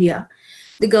wing in India,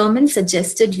 the government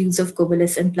suggested use of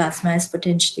convalescent plasma as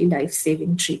potentially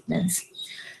life-saving treatments.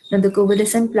 Now, the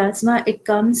convalescent plasma, it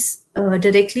comes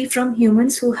directly from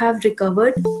humans who have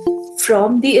recovered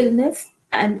from the illness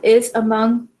and is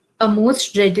among a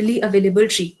most readily available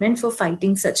treatment for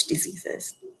fighting such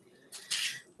diseases.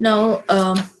 Now,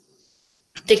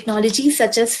 technologies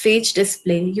such as phage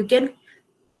display, you can,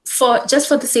 for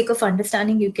the sake of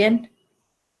understanding, you can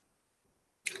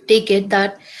take it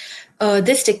that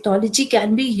this technology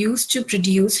can be used to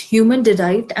produce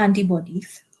human-derived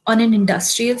antibodies on an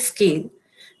industrial scale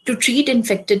to treat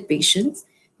infected patients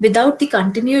without the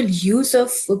continual use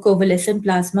of convalescent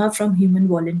plasma from human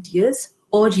volunteers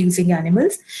or using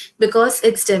animals, because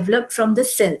it's developed from the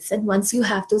cells. And once you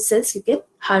have those cells, you can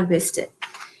harvest it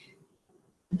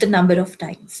the number of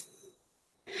times.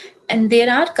 And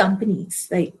there are companies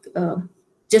like,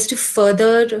 just to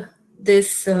further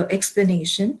this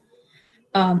explanation,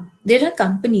 there are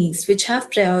companies which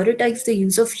have prioritized the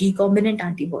use of recombinant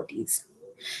antibodies.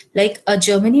 Like a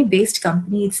Germany-based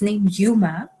company, it's named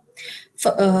UMAP.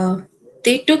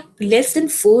 They took less than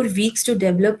 4 weeks to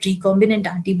develop recombinant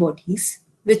antibodies,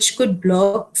 which could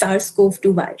block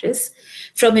SARS-CoV-2 virus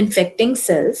from infecting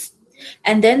cells.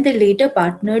 And then they later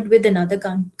partnered with another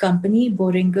company,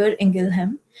 Boehringer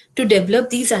Ingelheim, to develop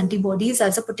these antibodies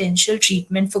as a potential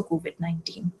treatment for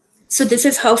COVID-19. So this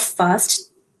is how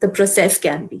fast the process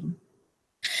can be.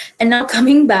 And now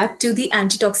coming back to the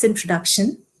antitoxin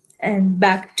production and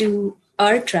back to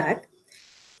our track,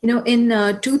 in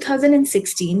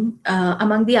 2016,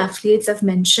 among the affiliates I've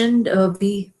mentioned,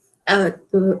 the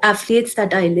affiliates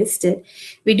that I listed,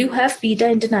 we do have PETA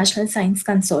International Science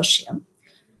Consortium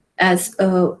as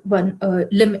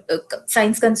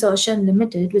Science Consortium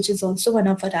Limited, which is also one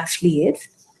of our affiliates,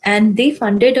 and they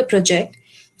funded a project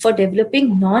for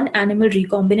developing non-animal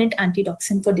recombinant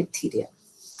antitoxin for diphtheria.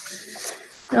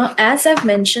 Now, as I've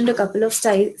mentioned a couple of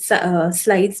slides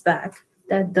back,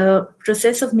 that the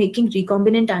process of making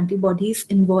recombinant antibodies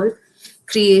involve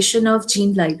creation of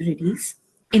gene libraries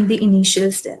in the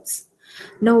initial steps.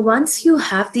 Now, once you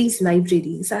have these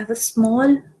libraries, I have a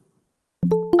small,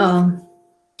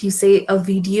 a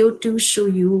video to show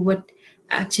you what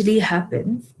actually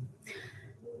happens.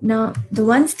 Now,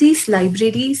 once these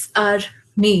libraries are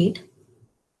made,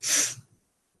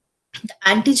 the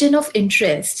antigen of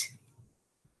interest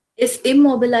is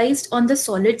immobilized on the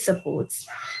solid supports,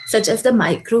 such as the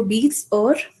microbeads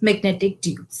or magnetic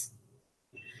tubes.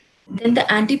 Then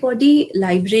the antibody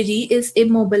library is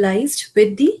immobilized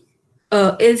with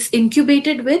is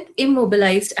incubated with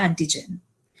immobilized antigen.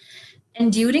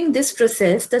 And during this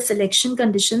process, the selection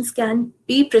conditions can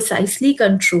be precisely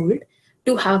controlled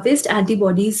to harvest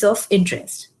antibodies of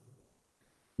interest.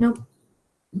 Now,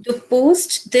 to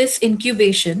post this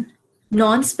incubation,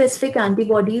 non-specific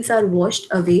antibodies are washed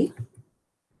away.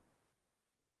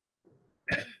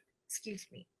 Excuse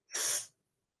me.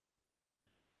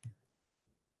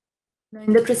 Now,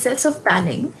 in the process of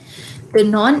panning, the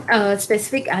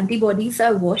non-specific antibodies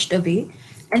are washed away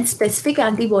and specific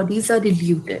antibodies are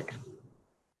diluted.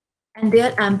 And they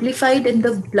are amplified in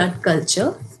the blood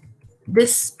culture.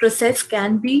 This process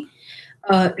can be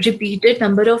repeated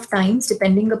number of times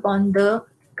depending upon the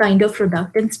kind of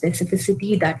product and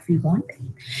specificity that we want.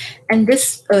 And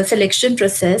this selection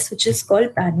process, which is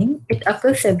called panning, it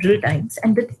occurs several times,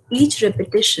 and with each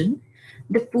repetition,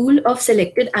 the pool of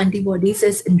selected antibodies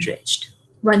is enriched.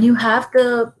 When you have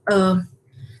the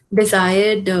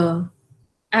desired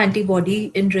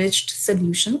antibody enriched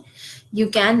solution, You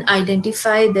can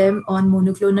identify them on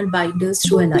monoclonal binders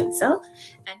through ELISA,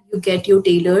 and you get your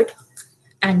tailored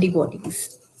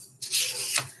antibodies.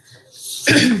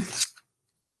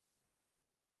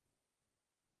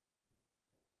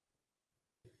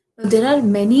 There are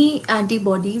many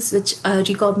antibodies, which are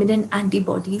recombinant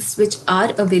antibodies, which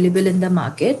are available in the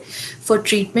market for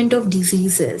treatment of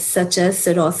diseases such as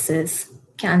cirrhosis,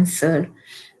 cancer,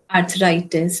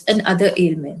 arthritis, and other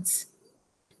ailments.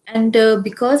 And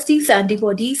because these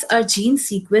antibodies are gene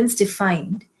sequence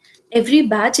defined, every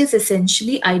batch is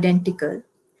essentially identical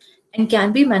and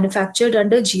can be manufactured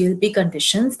under GLP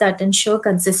conditions that ensure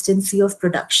consistency of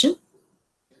production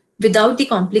without the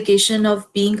complication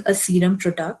of being a serum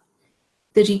product.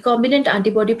 The recombinant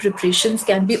antibody preparations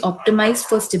can be optimized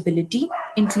for stability,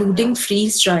 including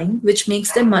freeze drying, which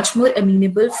makes them much more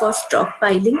amenable for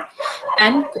stockpiling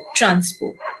and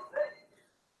transport.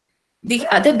 The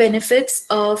other benefits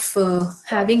of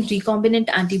having recombinant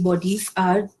antibodies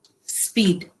are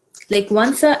speed. Like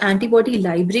once an antibody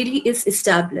library is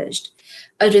established,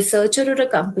 a researcher or a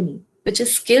company which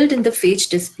is skilled in the phage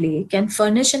display can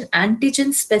furnish an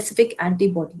antigen specific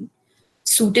antibody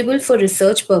suitable for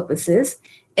research purposes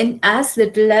in as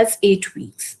little as 8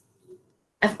 weeks.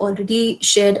 I've already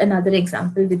shared another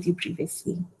example with you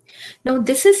previously. Now,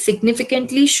 this is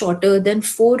significantly shorter than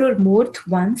 4 or more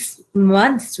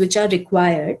months, which are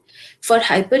required for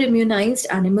hyperimmunized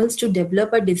animals to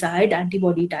develop a desired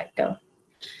antibody titer.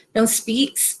 Now,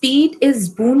 speed is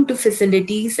boon to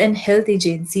facilities and health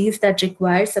agencies that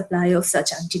require supply of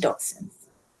such antitoxins.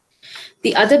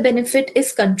 The other benefit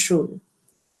is control.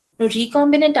 Now,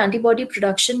 recombinant antibody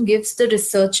production gives the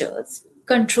researchers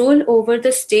control over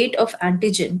the state of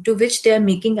antigen to which they are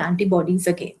making antibodies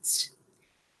against.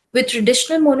 With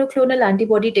traditional monoclonal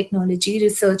antibody technology,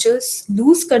 researchers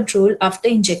lose control after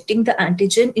injecting the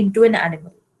antigen into an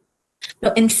animal.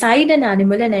 Now, inside an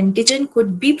animal, an antigen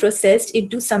could be processed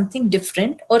into something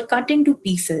different or cut into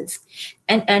pieces,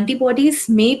 and antibodies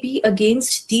may be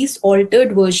against these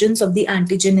altered versions of the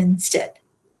antigen instead.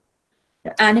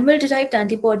 Animal-derived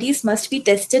antibodies must be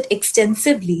tested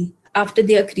extensively after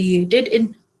they are created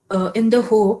in the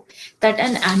hope that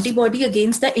an antibody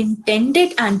against the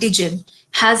intended antigen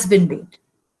has been made.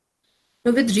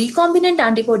 Now, with recombinant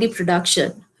antibody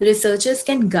production, researchers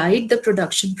can guide the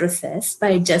production process by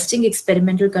adjusting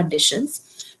experimental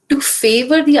conditions to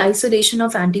favor the isolation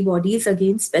of antibodies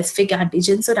against specific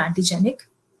antigens or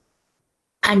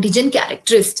antigen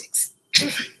characteristics.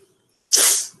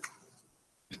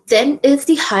 Then is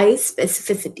the high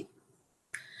specificity.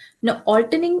 Now,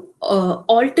 altering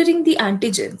the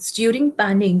antigens during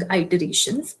panning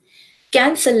iterations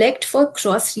can select for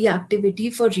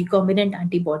cross-reactivity for recombinant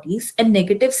antibodies, and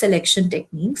negative selection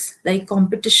techniques like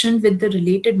competition with the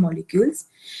related molecules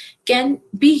can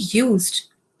be used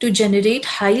to generate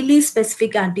highly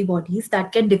specific antibodies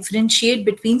that can differentiate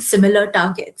between similar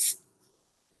targets.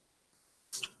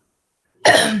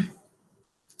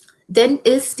 Then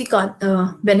is the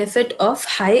benefit of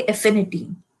high affinity.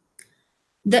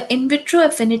 The in vitro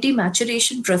affinity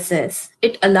maturation process,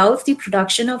 it allows the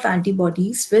production of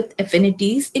antibodies with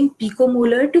affinities in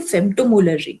picomolar to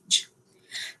femtomolar range.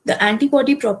 The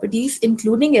antibody properties,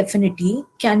 including affinity,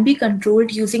 can be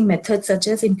controlled using methods such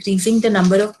as increasing the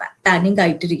number of panning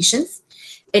iterations,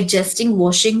 adjusting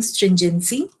washing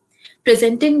stringency,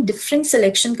 presenting different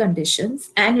selection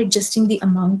conditions, and adjusting the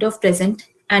amount of present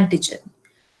antigen.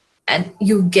 And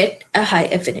you get a high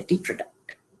affinity product.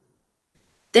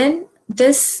 Then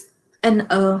this and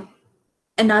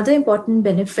another important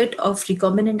benefit of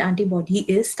recombinant antibody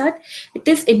is that it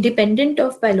is independent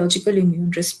of biological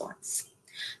immune response.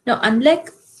 Now, unlike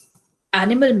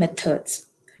animal methods,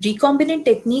 recombinant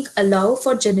technique allow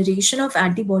for generation of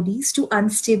antibodies to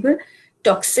unstable,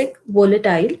 toxic,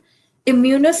 volatile,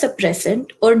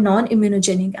 immunosuppressant or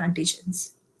non-immunogenic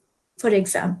antigens. For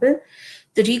example,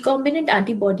 the recombinant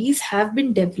antibodies have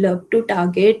been developed to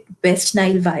target West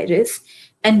Nile virus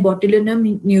and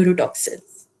botulinum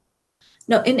neurotoxins.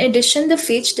 Now, in addition, the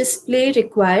phage display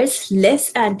requires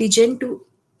less antigen to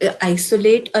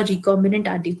isolate a recombinant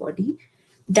antibody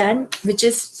than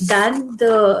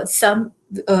the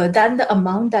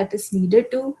amount that is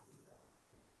needed to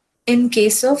in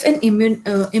case of an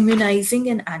immunizing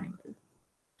an animal.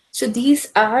 So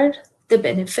these are the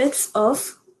benefits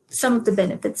of some of the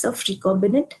benefits of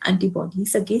recombinant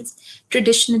antibodies against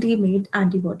traditionally made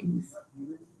antibodies.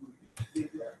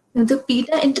 Now, the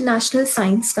PETA International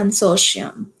Science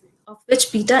Consortium, of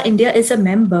which PETA India is a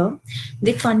member,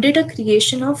 they funded a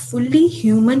creation of fully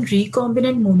human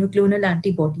recombinant monoclonal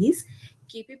antibodies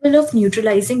capable of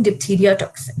neutralizing diphtheria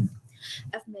toxin.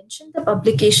 I've mentioned the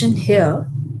publication here.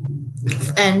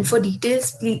 And for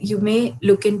details, please, you may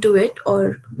look into it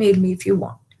or mail me if you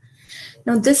want.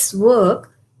 Now, this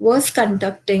work was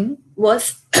conducted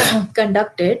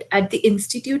at the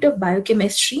Institute of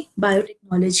Biochemistry,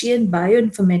 Biotechnology, and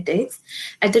Bioinformatics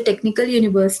at the Technical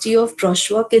University of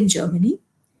Braunschweig in Germany.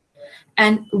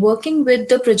 And working with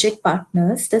the project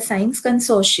partners, the Science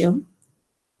Consortium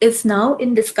is now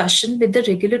in discussion with the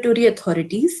regulatory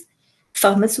authorities,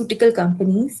 pharmaceutical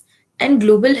companies, and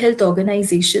global health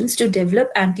organizations to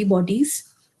develop antibodies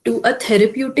to a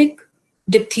therapeutic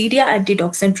diphtheria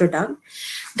antitoxin product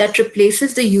that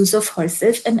replaces the use of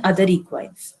horses and other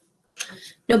equines.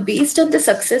 Now, based on the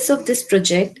success of this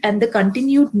project and the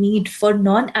continued need for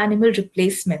non animal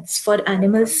replacements for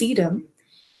animal serum,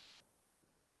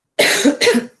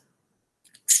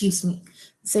 excuse me,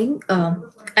 saying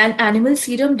and animal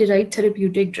serum derived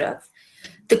therapeutic drugs.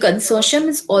 The consortium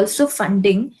is also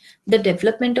funding the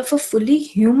development of a fully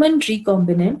human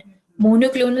recombinant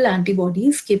monoclonal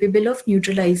antibodies capable of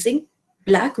neutralizing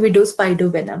black widow spider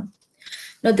venom.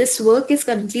 Now, this work is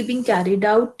currently being carried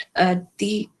out at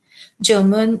the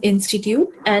German Institute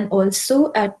and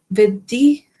also with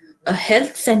the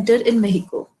Health Center in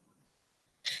Mexico.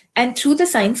 And through the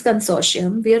Science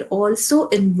Consortium, we are also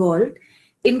involved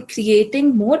in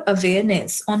creating more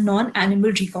awareness on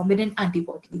non-animal recombinant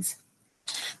antibodies.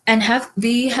 And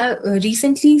we have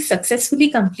recently successfully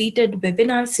completed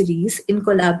webinar series in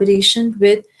collaboration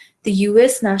with the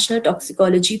US National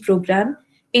Toxicology Program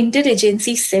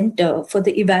Interagency Center for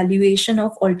the Evaluation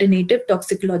of Alternative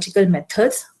Toxicological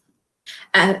Methods,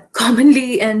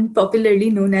 commonly and popularly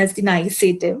known as the NICE,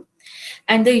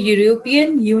 and the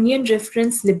European Union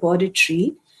Reference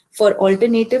Laboratory for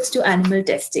Alternatives to Animal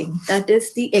Testing, that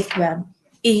is the EQUAM,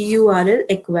 EURL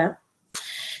EQUAM.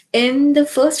 In the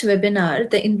first webinar,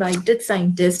 the invited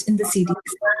scientists in the series.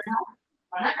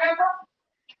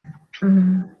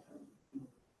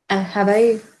 Have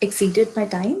I exceeded my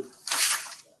time?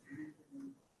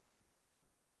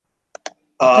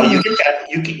 You can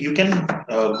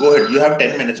go ahead. You have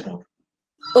 10 minutes more.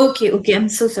 Okay. I'm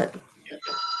so sorry.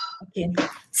 Okay.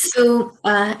 So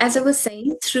as I was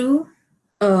saying, through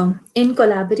in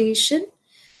collaboration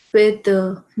with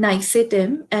NICE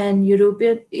and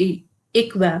European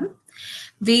ICWAM,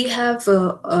 we have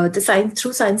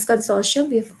through Science Consortium,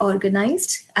 we have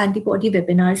organized antibody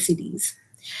webinar series.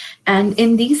 And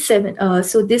in these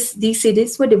these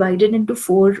series were divided into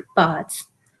 4 parts.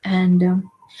 And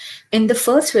in the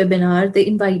first webinar, the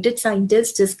invited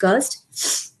scientists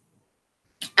discussed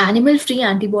animal-free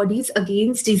antibodies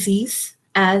against disease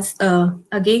as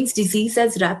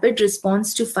rapid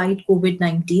response to fight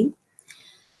COVID-19.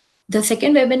 The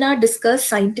second webinar discussed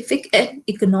scientific and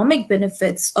economic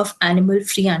benefits of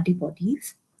animal-free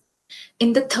antibodies.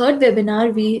 In the third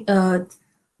webinar,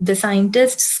 the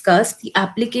scientists discussed the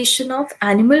application of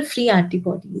animal-free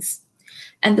antibodies.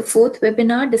 And the fourth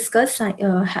webinar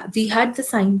we had the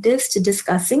scientists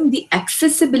discussing the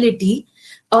accessibility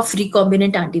of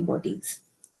recombinant antibodies.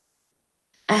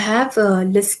 I have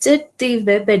listed the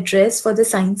web address for the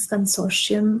Science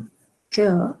Consortium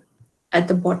here at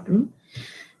the bottom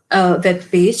web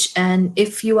page. And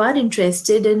if you are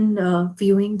interested in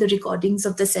viewing the recordings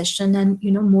of the session and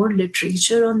more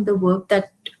literature on the work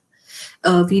that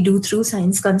we do through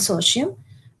Science Consortium,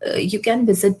 you can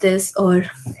visit this, or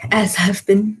as I've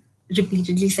been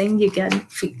repeatedly saying, you can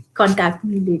contact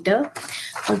me later,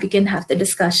 or we can have the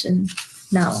discussion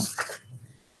now.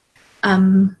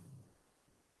 I'll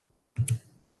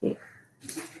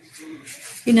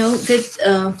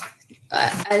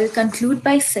conclude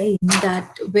by saying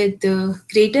that with the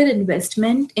greater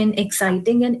investment in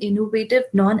exciting and innovative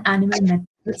non-animal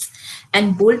methods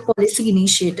and bold policy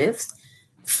initiatives,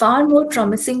 far more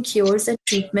promising cures and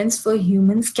treatments for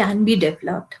humans can be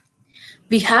developed.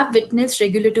 We have witnessed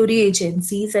regulatory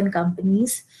agencies and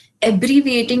companies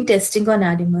abbreviating testing on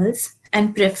animals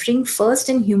and preferring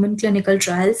first-in-human clinical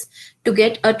trials to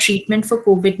get a treatment for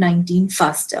COVID-19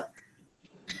 faster.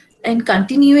 And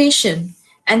continuation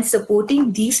and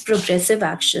supporting these progressive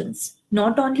actions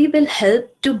not only will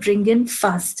help to bring in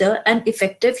faster and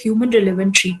effective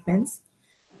human-relevant treatments,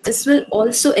 this will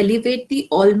also alleviate the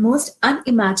almost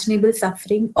unimaginable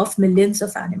suffering of millions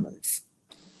of animals.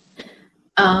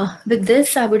 With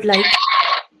this, I would like to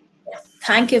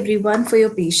thank everyone for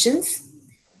your patience,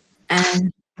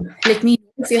 and let me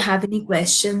know if you have any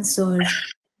questions or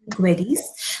queries.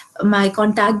 My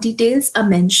contact details are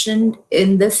mentioned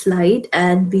in the slide,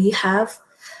 and we have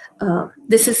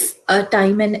this is a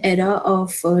time and era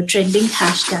of trending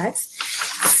hashtags.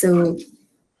 So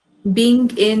being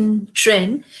in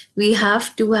trend, we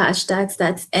have two hashtags,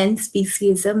 that's end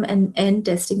speciesism and end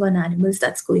testing on animals,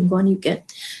 that's going on. You can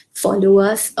follow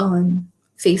us on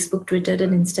Facebook, Twitter,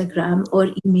 and Instagram,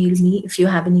 or email me if you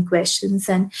have any questions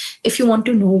and if you want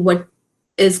to know what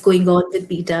is going on with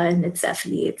PETA and its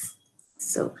affiliates.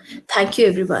 So thank you,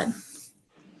 everyone.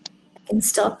 I can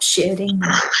stop sharing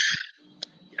now.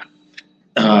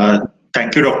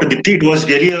 Thank you, Dr. Dipti. It was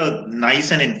really a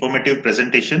nice and informative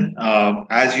presentation.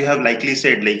 As you have likely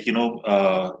said,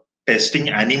 testing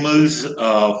animals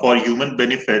for human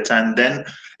benefits and then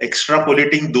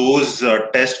extrapolating those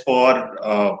tests for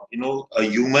a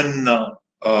human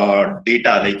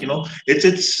data.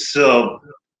 It's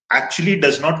actually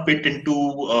does not fit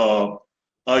into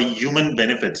human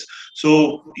benefits.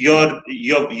 So you have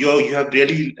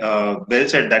really well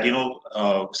said that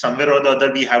somewhere or the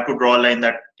other we have to draw a line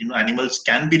that animals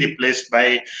can be replaced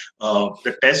by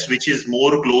the test which is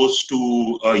more close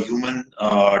to human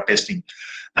testing.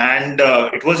 And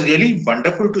it was really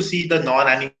wonderful to see the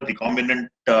non-animal recombinant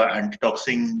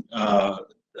antitoxin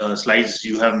slides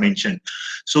you have mentioned.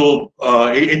 So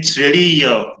it's really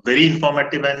very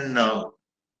informative and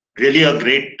really a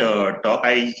great talk.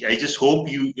 I just hope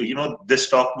this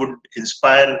talk would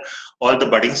inspire all the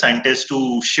budding scientists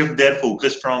to shift their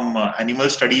focus from animal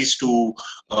studies to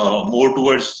more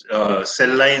towards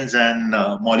cell lines and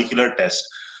molecular tests.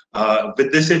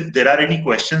 With this, if there are any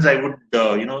questions, I would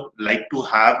like to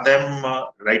have them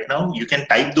right now. You can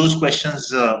type those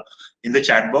questions in the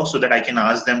chat box so that I can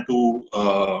ask them to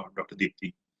Dr.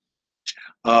 Deepti.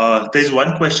 There's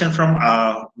one question from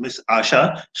Miss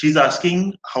Asha. She's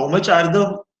asking how much are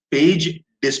the page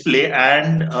display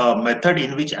and method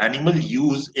in which animal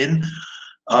use in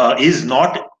is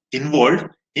not involved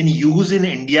in use in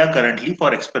India currently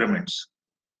for experiments.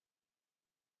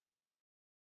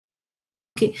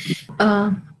 Okay.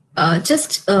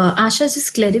 Asha,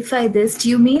 just clarify this. Do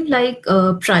you mean like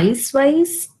price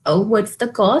wise? What's the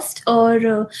cost,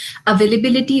 or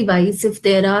availability wise, if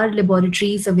there are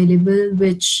laboratories available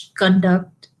which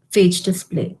conduct phage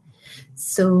display?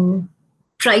 So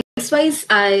price wise,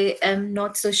 I am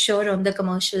not so sure on the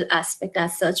commercial aspect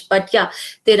as such, but yeah,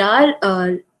 there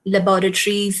are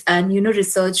laboratories and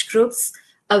research groups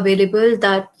available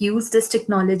that use this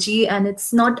technology, and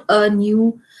it's not a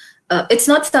new it's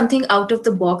not something out of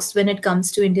the box when it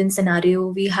comes to Indian scenario.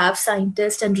 We have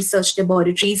scientists and research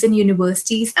laboratories in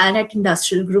universities and at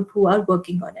industrial group who are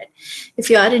working on it. If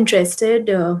you are interested,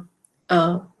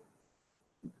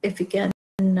 if you can.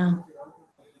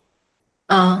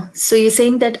 So you're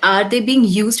saying that are they being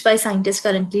used by scientists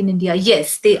currently in India?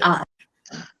 Yes, they are.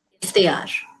 Yes, they are.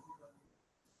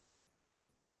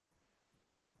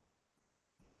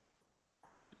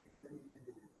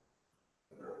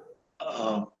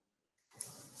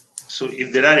 So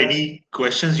if there are any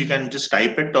questions, you can just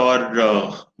type it,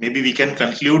 or maybe we can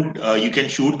conclude. You can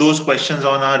shoot those questions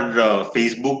on our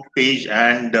Facebook page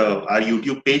and our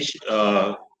YouTube page.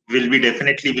 Will be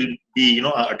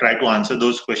try to answer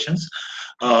those questions.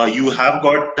 You have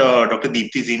got Dr.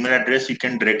 Deepti's email address. You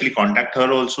can directly contact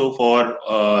her also for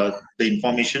the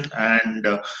information and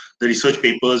the research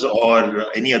papers or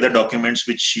any other documents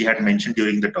which she had mentioned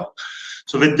during the talk.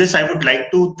 So with this, I would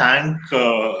like to thank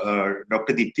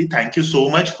Dr. Dipti. Thank you so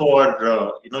much for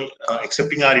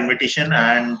accepting our invitation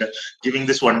and giving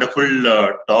this wonderful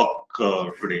talk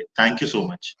today. Thank you so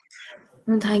much.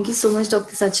 Thank you so much,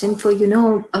 Dr. Sachin, for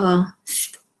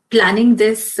planning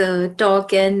this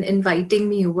talk and inviting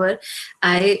me over.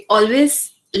 I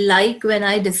always like when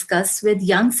I discuss with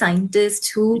young scientists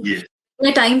who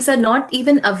at times are not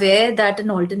even aware that an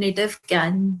alternative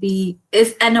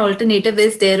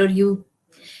is there, or you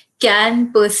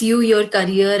can pursue your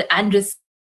career and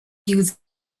use.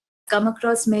 Come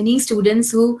across many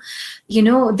students who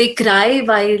they cry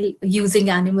while using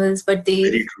animals, but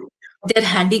they're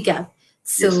handicapped.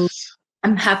 So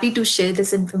I'm happy to share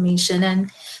this information,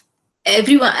 and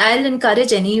everyone, I'll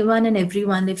encourage anyone and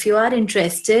everyone, if you are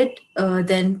interested,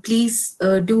 then please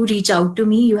do reach out to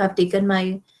me. You have taken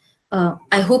my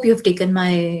I hope you have taken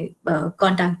my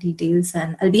contact details,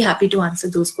 and I'll be happy to answer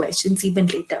those questions even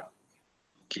later.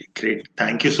 Okay, great.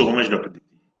 Thank you so much, Dr. Dipti.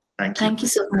 Thank you. Thank you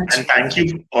so much. And thank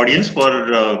you, audience,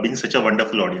 for being such a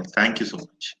wonderful audience. Thank you so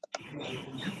much.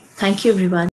 Thank you, everyone.